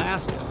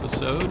last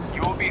episode.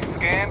 You will be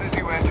scanned as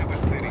you enter the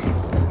city.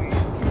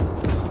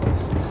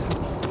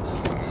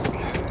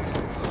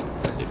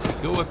 If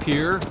we go up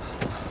here,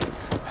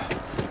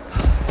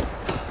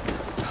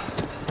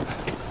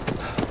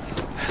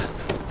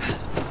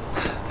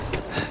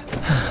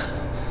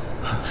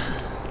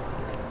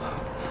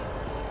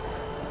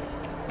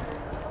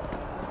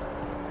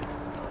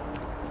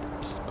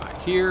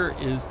 here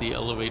is the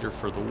elevator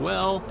for the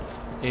well,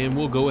 and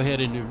we'll go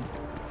ahead and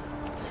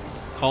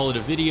call it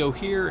a video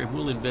here, and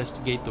we'll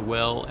investigate the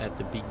well at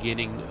the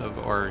beginning of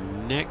our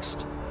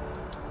next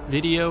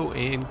video,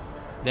 and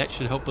that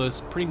should help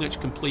us pretty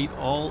much complete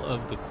all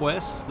of the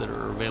quests that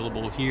are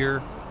available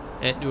here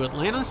at New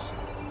Atlantis.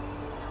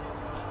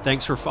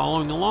 Thanks for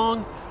following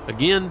along.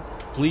 Again,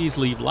 please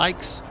leave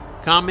likes,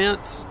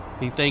 comments,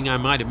 anything I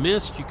might have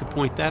missed, you can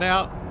point that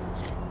out.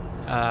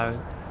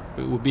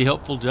 It would be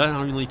helpful not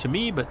only to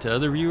me, but to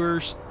other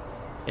viewers.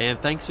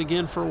 And thanks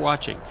again for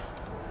watching.